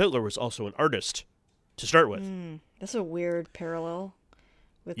 Adolf Hitler was also an artist to start with. That's a weird parallel.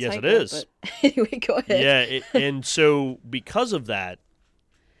 With yes, Taika, it is. But anyway, go ahead. Yeah, and so because of that,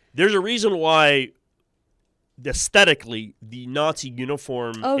 there's a reason why aesthetically the Nazi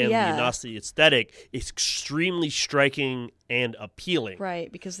uniform the Nazi aesthetic is extremely striking and appealing.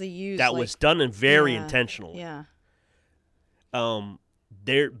 Right, because they use that was done and very intentional. Yeah.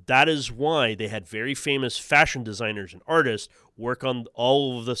 That is why they had very famous fashion designers and artists work on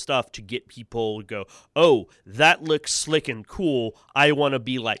all of the stuff to get people to go, oh, that looks slick and cool. I want to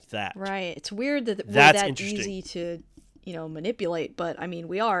be like that. Right. It's weird that we're that easy to, manipulate, but I mean,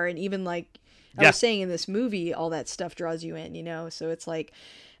 we are. And even like I was saying in this movie, all that stuff draws you in, so it's like,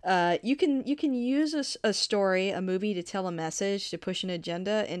 you can use a story, a movie to tell a message, to push an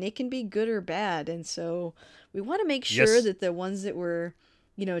agenda, and it can be good or bad. And so we want to make sure that the ones that we're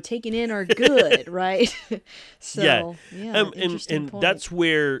taken in are good, right? So and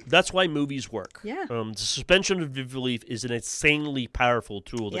that's why movies work. Yeah. The suspension of disbelief is an insanely powerful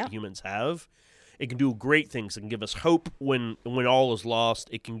tool that humans have. It can do great things. It can give us hope when all is lost.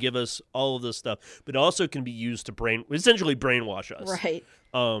 It can give us all of this stuff, but it also can be used to essentially brainwash us. Right.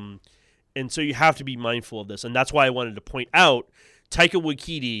 And so you have to be mindful of this, and that's why I wanted to point out Taika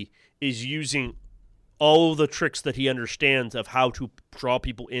Waititi is using all of the tricks that he understands of how to draw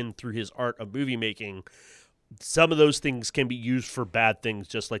people in through his art of movie making some of those things can be used for bad things,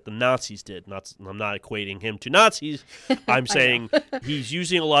 just like the Nazis did. I'm not equating him to Nazis. I'm saying he's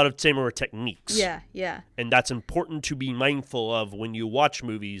using a lot of similar techniques. Yeah. And that's important to be mindful of when you watch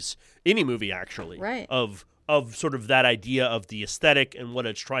movies, any movie actually, right? Of sort of that idea of the aesthetic and what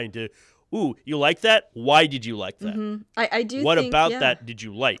it's trying to. Ooh, you like that? Why did you like that? Mm-hmm. I do. What about that did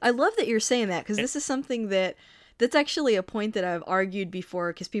you like? I love that you're saying that, because this is something that's actually a point that I've argued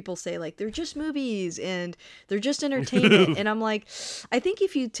before, because people say, like, they're just movies and they're just entertainment. And I'm like, I think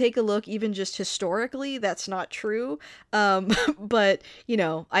if you take a look even just historically, that's not true. But, you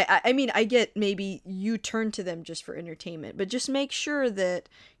know, I mean, I get maybe you turn to them just for entertainment, but just make sure that,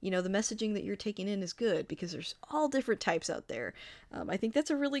 you know, the messaging that you're taking in is good, because there's all different types out there. I think that's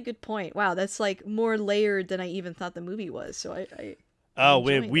a really good point. Wow, that's like more layered than I even thought the movie was. So I Oh,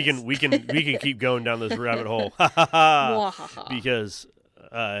 we can keep going down this rabbit hole, because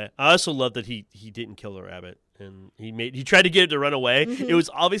I also love that he didn't kill the rabbit, and he tried to get it to run away. Mm-hmm. It was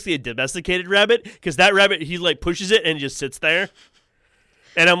obviously a domesticated rabbit, because that rabbit, he like pushes it and just sits there,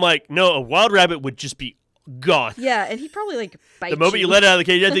 and I'm like, no, a wild rabbit would just be gone. Yeah, and he probably like bite the moment you let it out of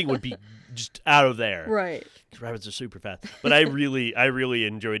the cage, I think would be just out of there. Right. Because rabbits are super fast, but I really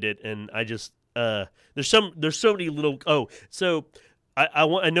enjoyed it, and I just there's so many little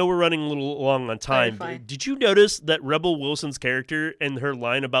I know we're running a little long on time. Fine. Did you notice that Rebel Wilson's character and her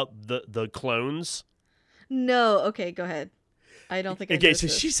line about the clones? No. Okay, go ahead. I don't think I Okay, so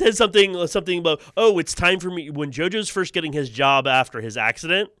she said something about, it's time for me, when JoJo's first getting his job after his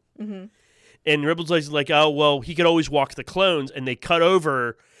accident. Mm-hmm. And Rebel's like, oh, well, he could always walk the clones. And they cut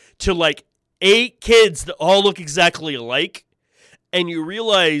over to like 8 kids that all look exactly alike. And you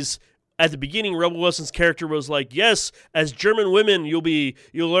realize at the beginning, Rebel Wilson's character was like, yes, as German women,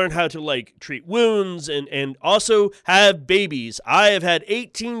 you'll learn how to like treat wounds and also have babies. I have had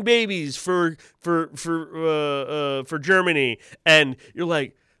 18 babies for Germany, and you're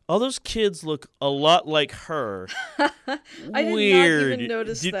like, all those kids look a lot like her. I did not even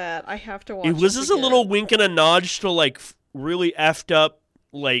notice that. I have to watch. Was this a little wink and a nudge to like really effed up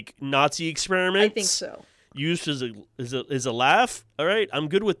like Nazi experiments? I think so. Used as a laugh. All right, I'm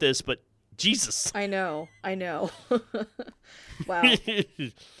good with this, but Jesus. I know. Wow.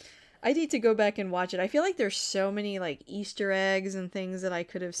 I need to go back and watch it. I feel like there's so many like Easter eggs and things that I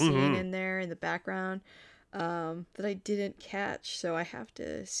could have seen in there in the background that I didn't catch, so I have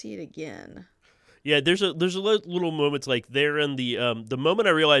to see it again. Yeah, there's a little moments like there in the moment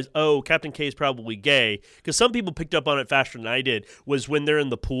I realized, Captain K is probably gay, because some people picked up on it faster than I did, was when they're in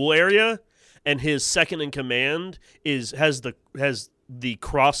the pool area and his second in command has the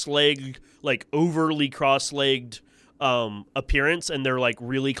cross-legged, like overly cross-legged appearance, and they're like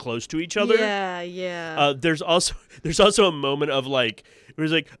really close to each other. Yeah. There's also a moment of like, it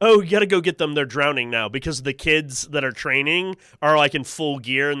was like, you gotta go get them, they're drowning now, because the kids that are training are like in full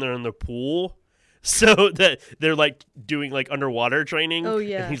gear and they're in the pool. So that they're like doing like underwater training. Oh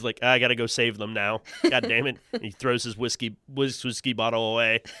yeah. And he's like, I gotta go save them now. God damn it. And he throws his whiskey bottle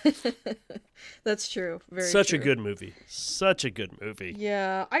away. That's true. Such true. a good movie. Such a good movie.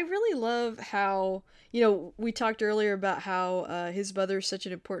 Yeah. I really love how, you know, we talked earlier about how his mother is such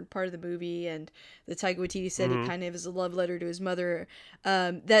an important part of the movie, and the Taika Waititi said it kind of is a love letter to his mother.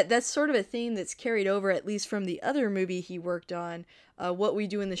 That's sort of a theme that's carried over, at least from the other movie he worked on, What We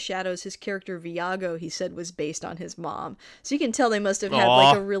Do in the Shadows. His character Viago, he said, was based on his mom. So you can tell they must have had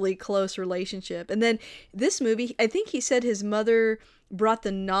like a really close relationship. And then this movie, I think he said his mother brought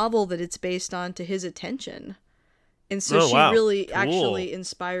the novel that it's based on to his attention. And so she really actually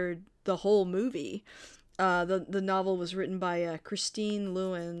inspired the whole movie. The novel was written by Christine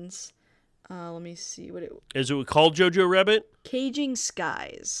Lewins. Let me see what it is. It called Jojo Rabbit? Caging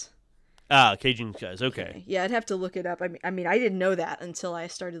Skies. Caging Skies. Okay. Yeah, I'd have to look it up. I mean, I didn't know that until I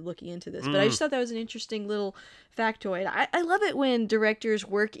started looking into this, but I just thought that was an interesting little factoid. I love it when directors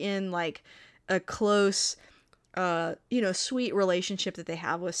work in like a close, sweet relationship that they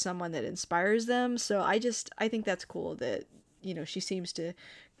have with someone that inspires them. So I think that's cool that, she seems to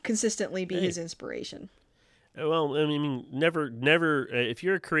consistently be his inspiration. Well, I mean, never. If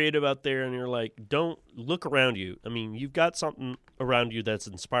you're a creative out there and you're like, don't look around you. I mean, you've got something around you that's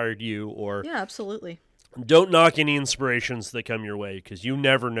inspired you, or yeah, absolutely. Don't knock any inspirations that come your way, because you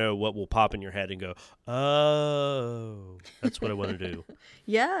never know what will pop in your head and go, oh, that's what I want to do.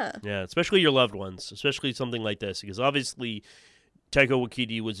 Yeah. Yeah, especially your loved ones, especially something like this, because obviously Taika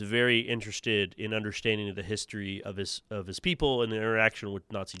Waititi was very interested in understanding the history of his people and the interaction with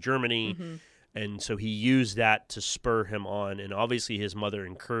Nazi Germany. Mm-hmm. And so he used that to spur him on. And obviously his mother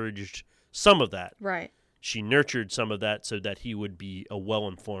encouraged some of that. Right. She nurtured some of that so that he would be a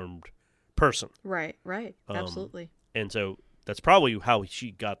well-informed person. Right. Absolutely. And so that's probably how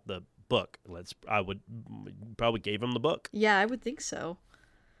she got the book. I would probably gave him the book. Yeah, I would think so.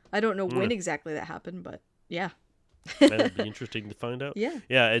 I don't know when exactly that happened, but yeah. That'd be interesting to find out. Yeah.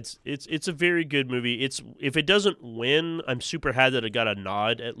 Yeah, it's a very good movie. If it doesn't win, I'm super happy that it got a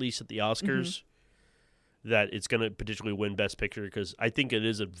nod at least at the Oscars. That it's going to potentially win Best Picture, because I think it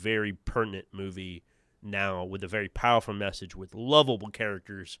is a very pertinent movie now with a very powerful message with lovable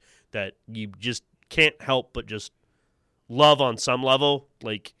characters that you just can't help but just love on some level.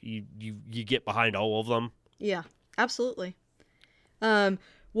 Like you get behind all of them. Yeah, absolutely.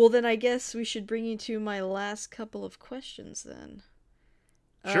 Well, then I guess we should bring you to my last couple of questions then.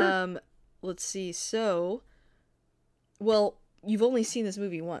 Sure. Let's see. So, well, you've only seen this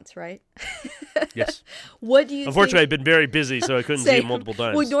movie once, right? Yes. What do you Unfortunately, I've been very busy, so I couldn't see it multiple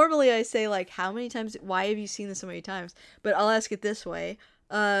times. Well, normally I say, like, how many times, why have you seen this so many times? But I'll ask it this way.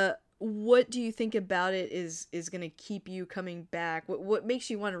 What do you think about it is going to keep you coming back? What makes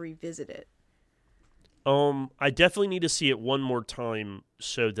you want to revisit it? I definitely need to see it one more time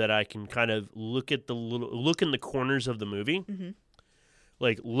so that I can kind of look in the corners of the movie. Mm-hmm.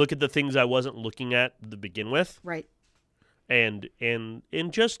 Like, look at the things I wasn't looking at to begin with. Right. And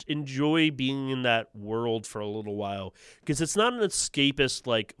just enjoy being in that world for a little while, because it's not an escapist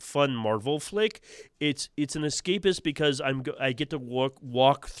like fun Marvel flick. It's an escapist because I get to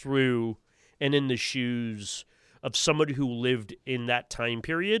walk through and in the shoes of somebody who lived in that time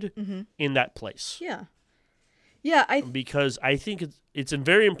period in that place. Yeah. Yeah, because I think it's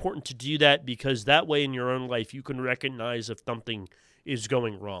very important to do that, because that way in your own life you can recognize if something is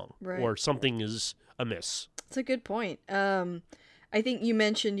going wrong or something is amiss. That's a good point. I think you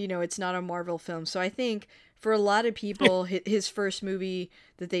mentioned, it's not a Marvel film. So I think for a lot of people, his first movie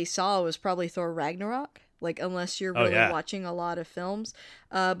that they saw was probably Thor Ragnarok. Like, unless you're really watching a lot of films.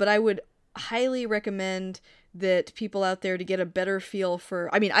 But I would highly recommend that people out there to get a better feel for...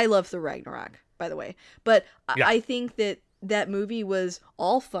 I mean, I love Thor Ragnarok, by the way. But I think that movie was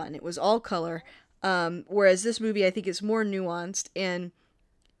all fun. It was all color. Whereas this movie, I think, is more nuanced, and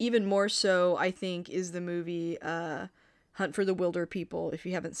even more so, I think, is the movie Hunt for the Wilder People. If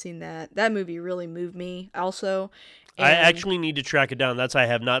you haven't seen that movie really moved me also. And I actually need to track it down. I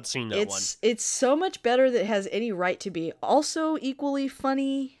have not seen that one. It's so much better than it has any right to be. Also equally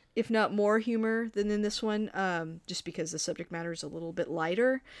funny, if not more humor than in this one, just because the subject matter is a little bit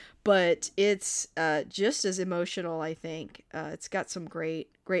lighter. But it's just as emotional, I think. It's got some great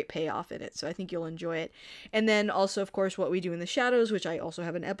payoff in it, so I think you'll enjoy it. And then also, of course, What We Do in the Shadows, which I also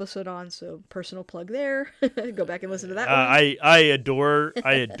have an episode on, so personal plug there. Go back and listen to that one. I adore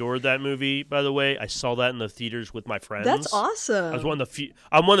that movie, by the way. I saw that in the theaters with my friends. That's awesome. I'm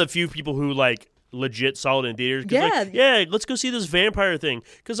one of the few people who legit saw it in theaters. Yeah. Let's go see this vampire thing,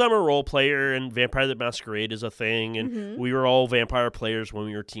 because I'm a role player and Vampire the Masquerade is a thing, and we were all vampire players when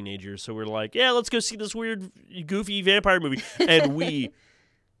we were teenagers, so we're like, let's go see this weird goofy vampire movie, and we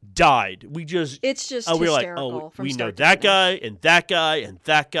died. It's just we were hysterical. We know that guy and that guy and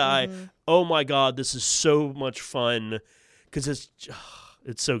that guy. Oh my god, this is so much fun, because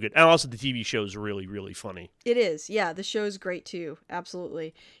it's so good. And also the TV show is really, really funny. It is. Yeah, the show is great too.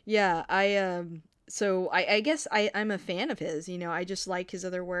 Absolutely. Yeah, so I guess I'm a fan of his. I just like his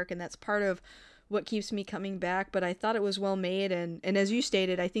other work, and that's part of what keeps me coming back. But I thought it was well made, and as you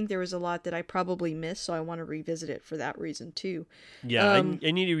stated, I think there was a lot that I probably missed, so I want to revisit it for that reason too. Yeah, I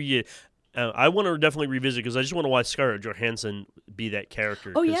need to read it. I want to definitely revisit, because I just want to watch Scarlett Johansson be that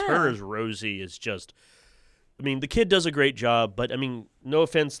character. Oh, yeah. Her as Rosie is just... I mean, the kid does a great job, but I mean, no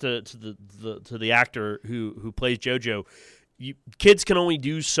offense to the actor who plays JoJo, kids can only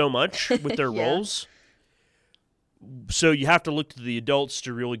do so much with their roles. So you have to look to the adults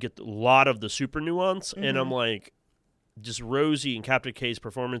to really get a lot of the super nuance. And I'm like, just Rosie and Captain K's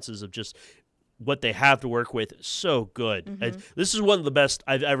performances of just what they have to work with is so good. This is one of the best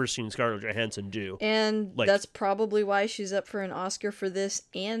I've ever seen Scarlett Johansson do. And that's probably why she's up for an Oscar for this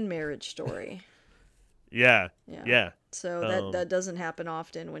and Marriage Story. Yeah. So that doesn't happen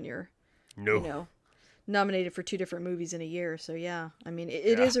often when you're, nominated for 2 different movies in a year. So yeah, I mean,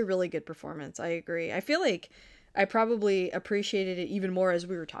 it is a really good performance. I agree. I feel like I probably appreciated it even more as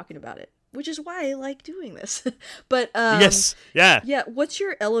we were talking about it, which is why I like doing this. But yes, yeah. What's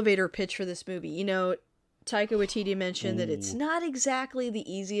your elevator pitch for this movie? Taika Waititi mentioned that it's not exactly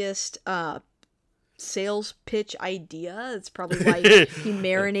the easiest sales pitch idea. It's probably why he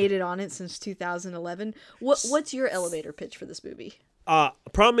marinated on it since 2011. What's your elevator pitch for this movie?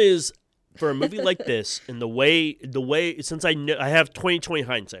 Problem is, for a movie like this, and the way since I have 20/20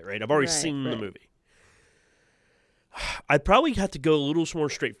 hindsight, right? I've already seen the movie. I'd probably have to go a little more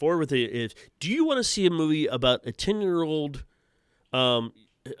straightforward with it. Do you want to see a movie about a 10-year-old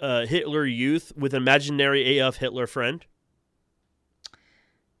Hitler youth with an imaginary AF Hitler friend?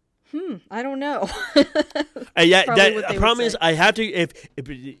 I don't know. Yeah, the problem is I have to if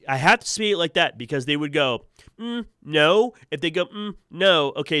I have to see it like that because they would go no. If they go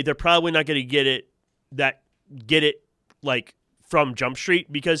no, okay, they're probably not going to get it like from Jump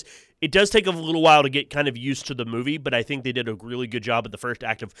Street, because it does take a little while to get kind of used to the movie, but I think they did a really good job at the first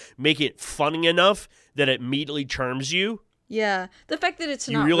act of making it funny enough that it immediately charms you. Yeah, the fact that it's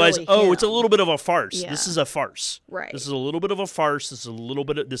not you realize, really him. It's a little bit of a farce. Yeah. This is a farce. Right. This is a little bit of a farce. This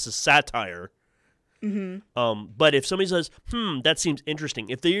is satire. Mm-hmm. But if somebody says, that seems interesting,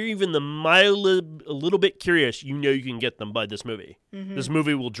 if they're even a little bit curious, you can get them by this movie. Mm-hmm. This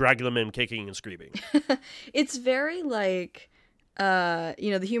movie will drag them in kicking and screaming. It's very like, the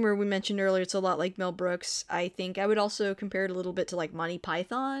humor we mentioned earlier, it's a lot like Mel Brooks. I think I would also compare it a little bit to like Monty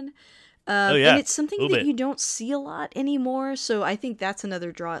Python. And it's something that you don't see a lot anymore. So I think that's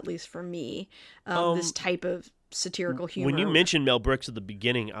another draw, at least for me, this type of satirical humor. When you mentioned Mel Brooks at the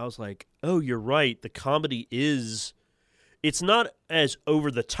beginning, I was like, oh, you're right. The comedy it's not as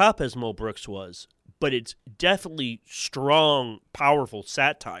over the top as Mel Brooks was, but it's definitely strong, powerful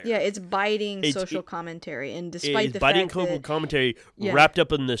satire. Yeah, it's biting social commentary, and despite the fact that commentary wrapped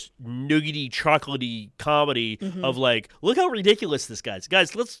up in this nougaty, chocolatey comedy of like, look how ridiculous this guy's.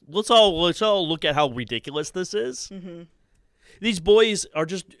 Guys, let's all look at how ridiculous this is. Mm-hmm. These boys are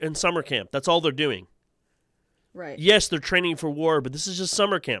just in summer camp. That's all they're doing. Right. Yes, they're training for war, but this is just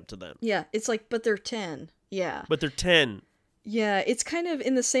summer camp to them. Yeah, it's like, but they're 10. Yeah. But they're 10. Yeah, it's kind of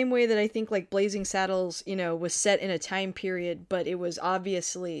in the same way that I think like Blazing Saddles, was set in a time period, but it was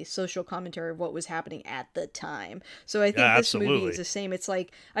obviously social commentary of what was happening at the time. So I think this movie is the same. It's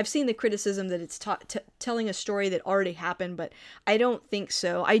like, I've seen the criticism that it's telling a story that already happened, but I don't think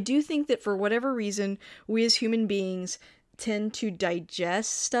so. I do think that for whatever reason, we as human beings tend to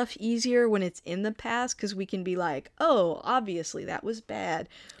digest stuff easier when it's in the past, because we can be like, oh, obviously that was bad.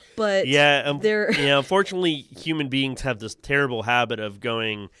 But unfortunately, human beings have this terrible habit of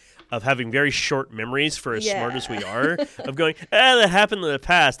having very short memories for as smart as we are, of going, that happened in the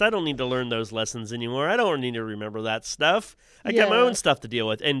past. I don't need to learn those lessons anymore. I don't need to remember that stuff. I got my own stuff to deal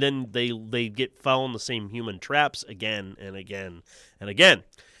with. And then they fall in the same human traps again and again and again.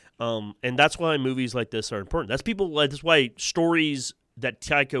 And that's why movies like this are important. That's why stories that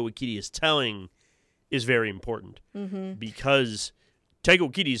Taika Waititi is telling is very important. Mm-hmm. Because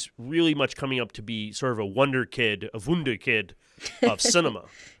Taika Waititi's really much coming up to be sort of a wonder kid of cinema.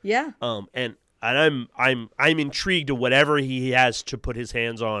 Yeah. And I'm intrigued to whatever he has to put his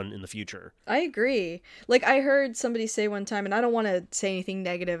hands on in the future. I agree. Like, I heard somebody say one time, and I don't want to say anything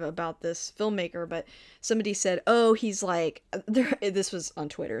negative about this filmmaker, but somebody said, oh, he's like, this was on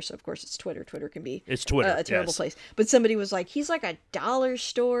Twitter, so of course it's Twitter. Twitter can be a terrible place. But somebody was like, he's like a dollar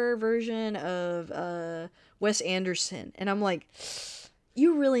store version of Wes Anderson. And I'm like,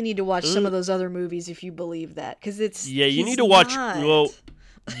 you really need to watch some of those other movies if you believe that, because you need to watch. Well,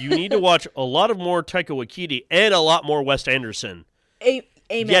 you need to watch a lot of more Taika Waititi and a lot more Wes Anderson. Amen.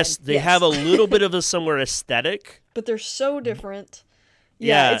 Yes, they have a little bit of a similar aesthetic, but they're so different.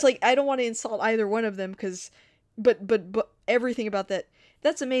 Yeah, it's like, I don't want to insult either one of them, because, but everything about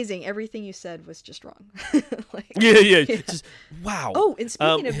that's amazing. Everything you said was just wrong. Yeah. Just, wow. Oh, and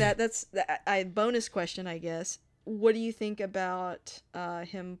speaking of that, that's a bonus question, I guess. What do you think about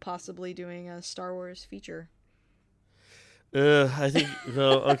him possibly doing a Star Wars feature? I think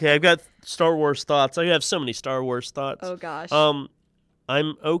okay. I've got Star Wars thoughts. I have so many Star Wars thoughts. Oh gosh.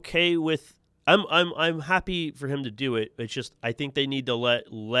 I'm okay with. I'm happy for him to do it. It's just I think they need to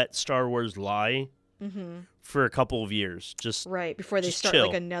let Star Wars lie for a couple of years. Just right before they start chill.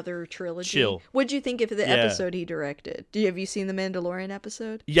 Like another trilogy. Chill. What'd you think of the episode he directed? Have you seen the Mandalorian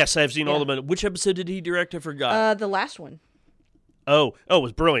episode? Yes, I've seen all the. Which episode did he direct? I forgot. The last one. Oh, it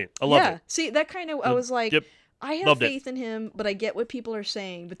was brilliant. I loved it. See, that kind of I was like. Yep. I have faith in him, but I get what people are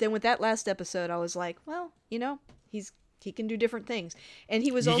saying. But then with that last episode, I was like, well, he can do different things. And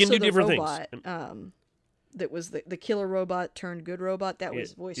he was also the robot that was the killer robot turned good robot. That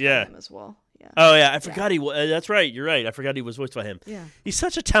was voiced by him as well. Yeah. Oh, yeah. I forgot he was. That's right. You're right. I forgot he was voiced by him. Yeah. He's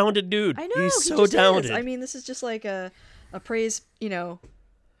such a talented dude. I know. He's so talented. I mean, this is just like a praise,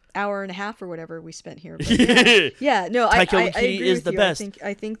 hour and a half or whatever we spent here. But yeah, no, I agree is with the you. best.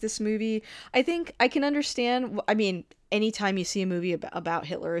 I think this movie, I think I can understand. I mean, anytime you see a movie about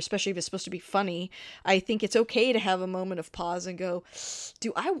Hitler, especially if it's supposed to be funny, I think it's okay to have a moment of pause and go,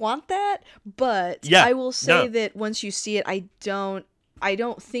 do I want that? But I will say that once you see it, I don't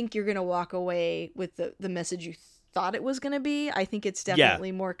think you're going to walk away with the message thought it was going to be. I think it's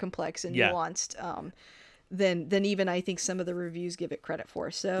definitely more complex and nuanced than even I think some of the reviews give it credit for.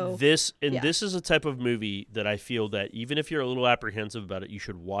 So this is a type of movie that I feel that even if you're a little apprehensive about it, you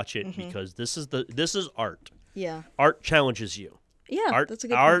should watch it because this is art. Yeah. Art challenges you. Yeah, that's a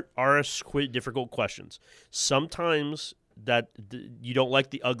good point. Art asks difficult questions. Sometimes that you don't like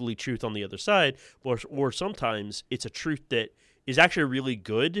the ugly truth on the other side, or sometimes it's a truth that is actually really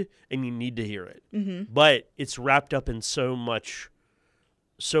good and you need to hear it. Mm-hmm. But it's wrapped up in so much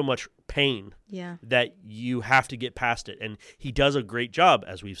pain that you have to get past it. And he does a great job,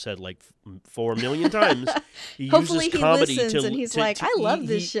 as we've said like 4 million times. Hopefully he listens and he's like, I love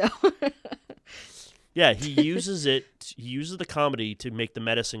this show. Yeah, he uses the comedy to make the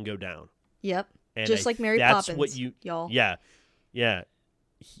medicine go down. Yep. And just like Mary Poppins, y'all. Yeah.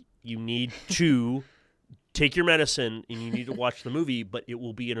 You need to take your medicine and you need to watch the movie, but it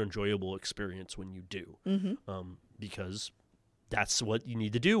will be an enjoyable experience when you do. Mm-hmm. Because that's what you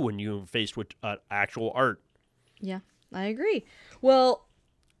need to do when you're faced with actual art. Yeah, I agree. Well,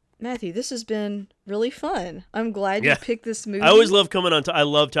 Matthew, this has been really fun. I'm glad you picked this movie. I always love coming on. I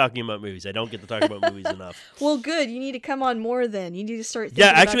love talking about movies. I don't get to talk about movies enough. Well, good. You need to come on more then. You need to start thinking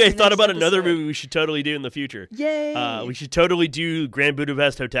actually, I thought about episode. Another movie we should totally do in the future. Yay! We should totally do Grand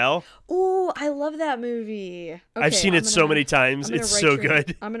Budapest Hotel. Oh, I love that movie. Okay, I've seen it so many times. It's so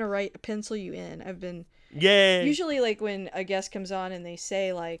good. I'm going to pencil you in. I've been... Yay! Usually, like, when a guest comes on and they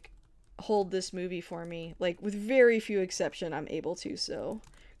say, like, hold this movie for me, like, with very few exception, I'm able to, so...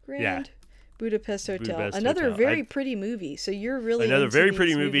 Grand Budapest Hotel. Another very pretty movie. So you're really another into very these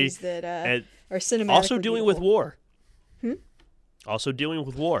pretty movie movies that are cinematically also dealing beautiful. with war. Also dealing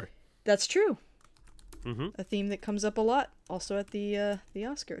with war. That's true. Mm-hmm. A theme that comes up a lot, also at the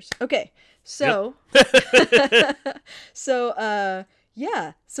Oscars. Okay, so so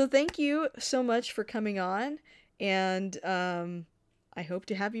thank you so much for coming on, and I hope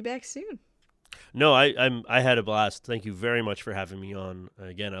to have you back soon. No, I had a blast. Thank you very much for having me on.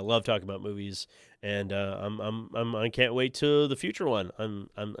 Again, I love talking about movies, and I can't wait to the future one.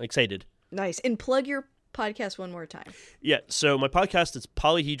 I'm excited. Nice. And plug your podcast one more time. Yeah, so my podcast is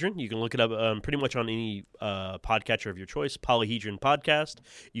Polyhedron. You can look it up pretty much on any podcatcher of your choice, Polyhedron Podcast.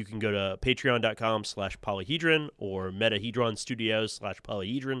 You can go to patreon.com/polyhedron or Metahedron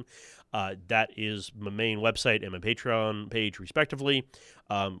Studios/polyhedron. That is my main website and my Patreon page, respectively.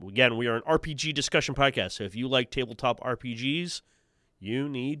 Again, we are an RPG discussion podcast, so if you like tabletop RPGs, you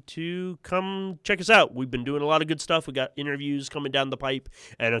need to come check us out. We've been doing a lot of good stuff. We got interviews coming down the pipe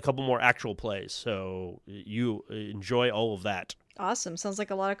and a couple more actual plays, so you enjoy all of that. Awesome. Sounds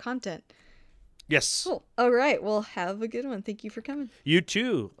like a lot of content. Yes. Cool. All right. Well, have a good one. Thank you for coming. You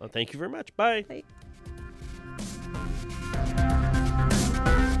too. Thank you very much. Bye. Bye.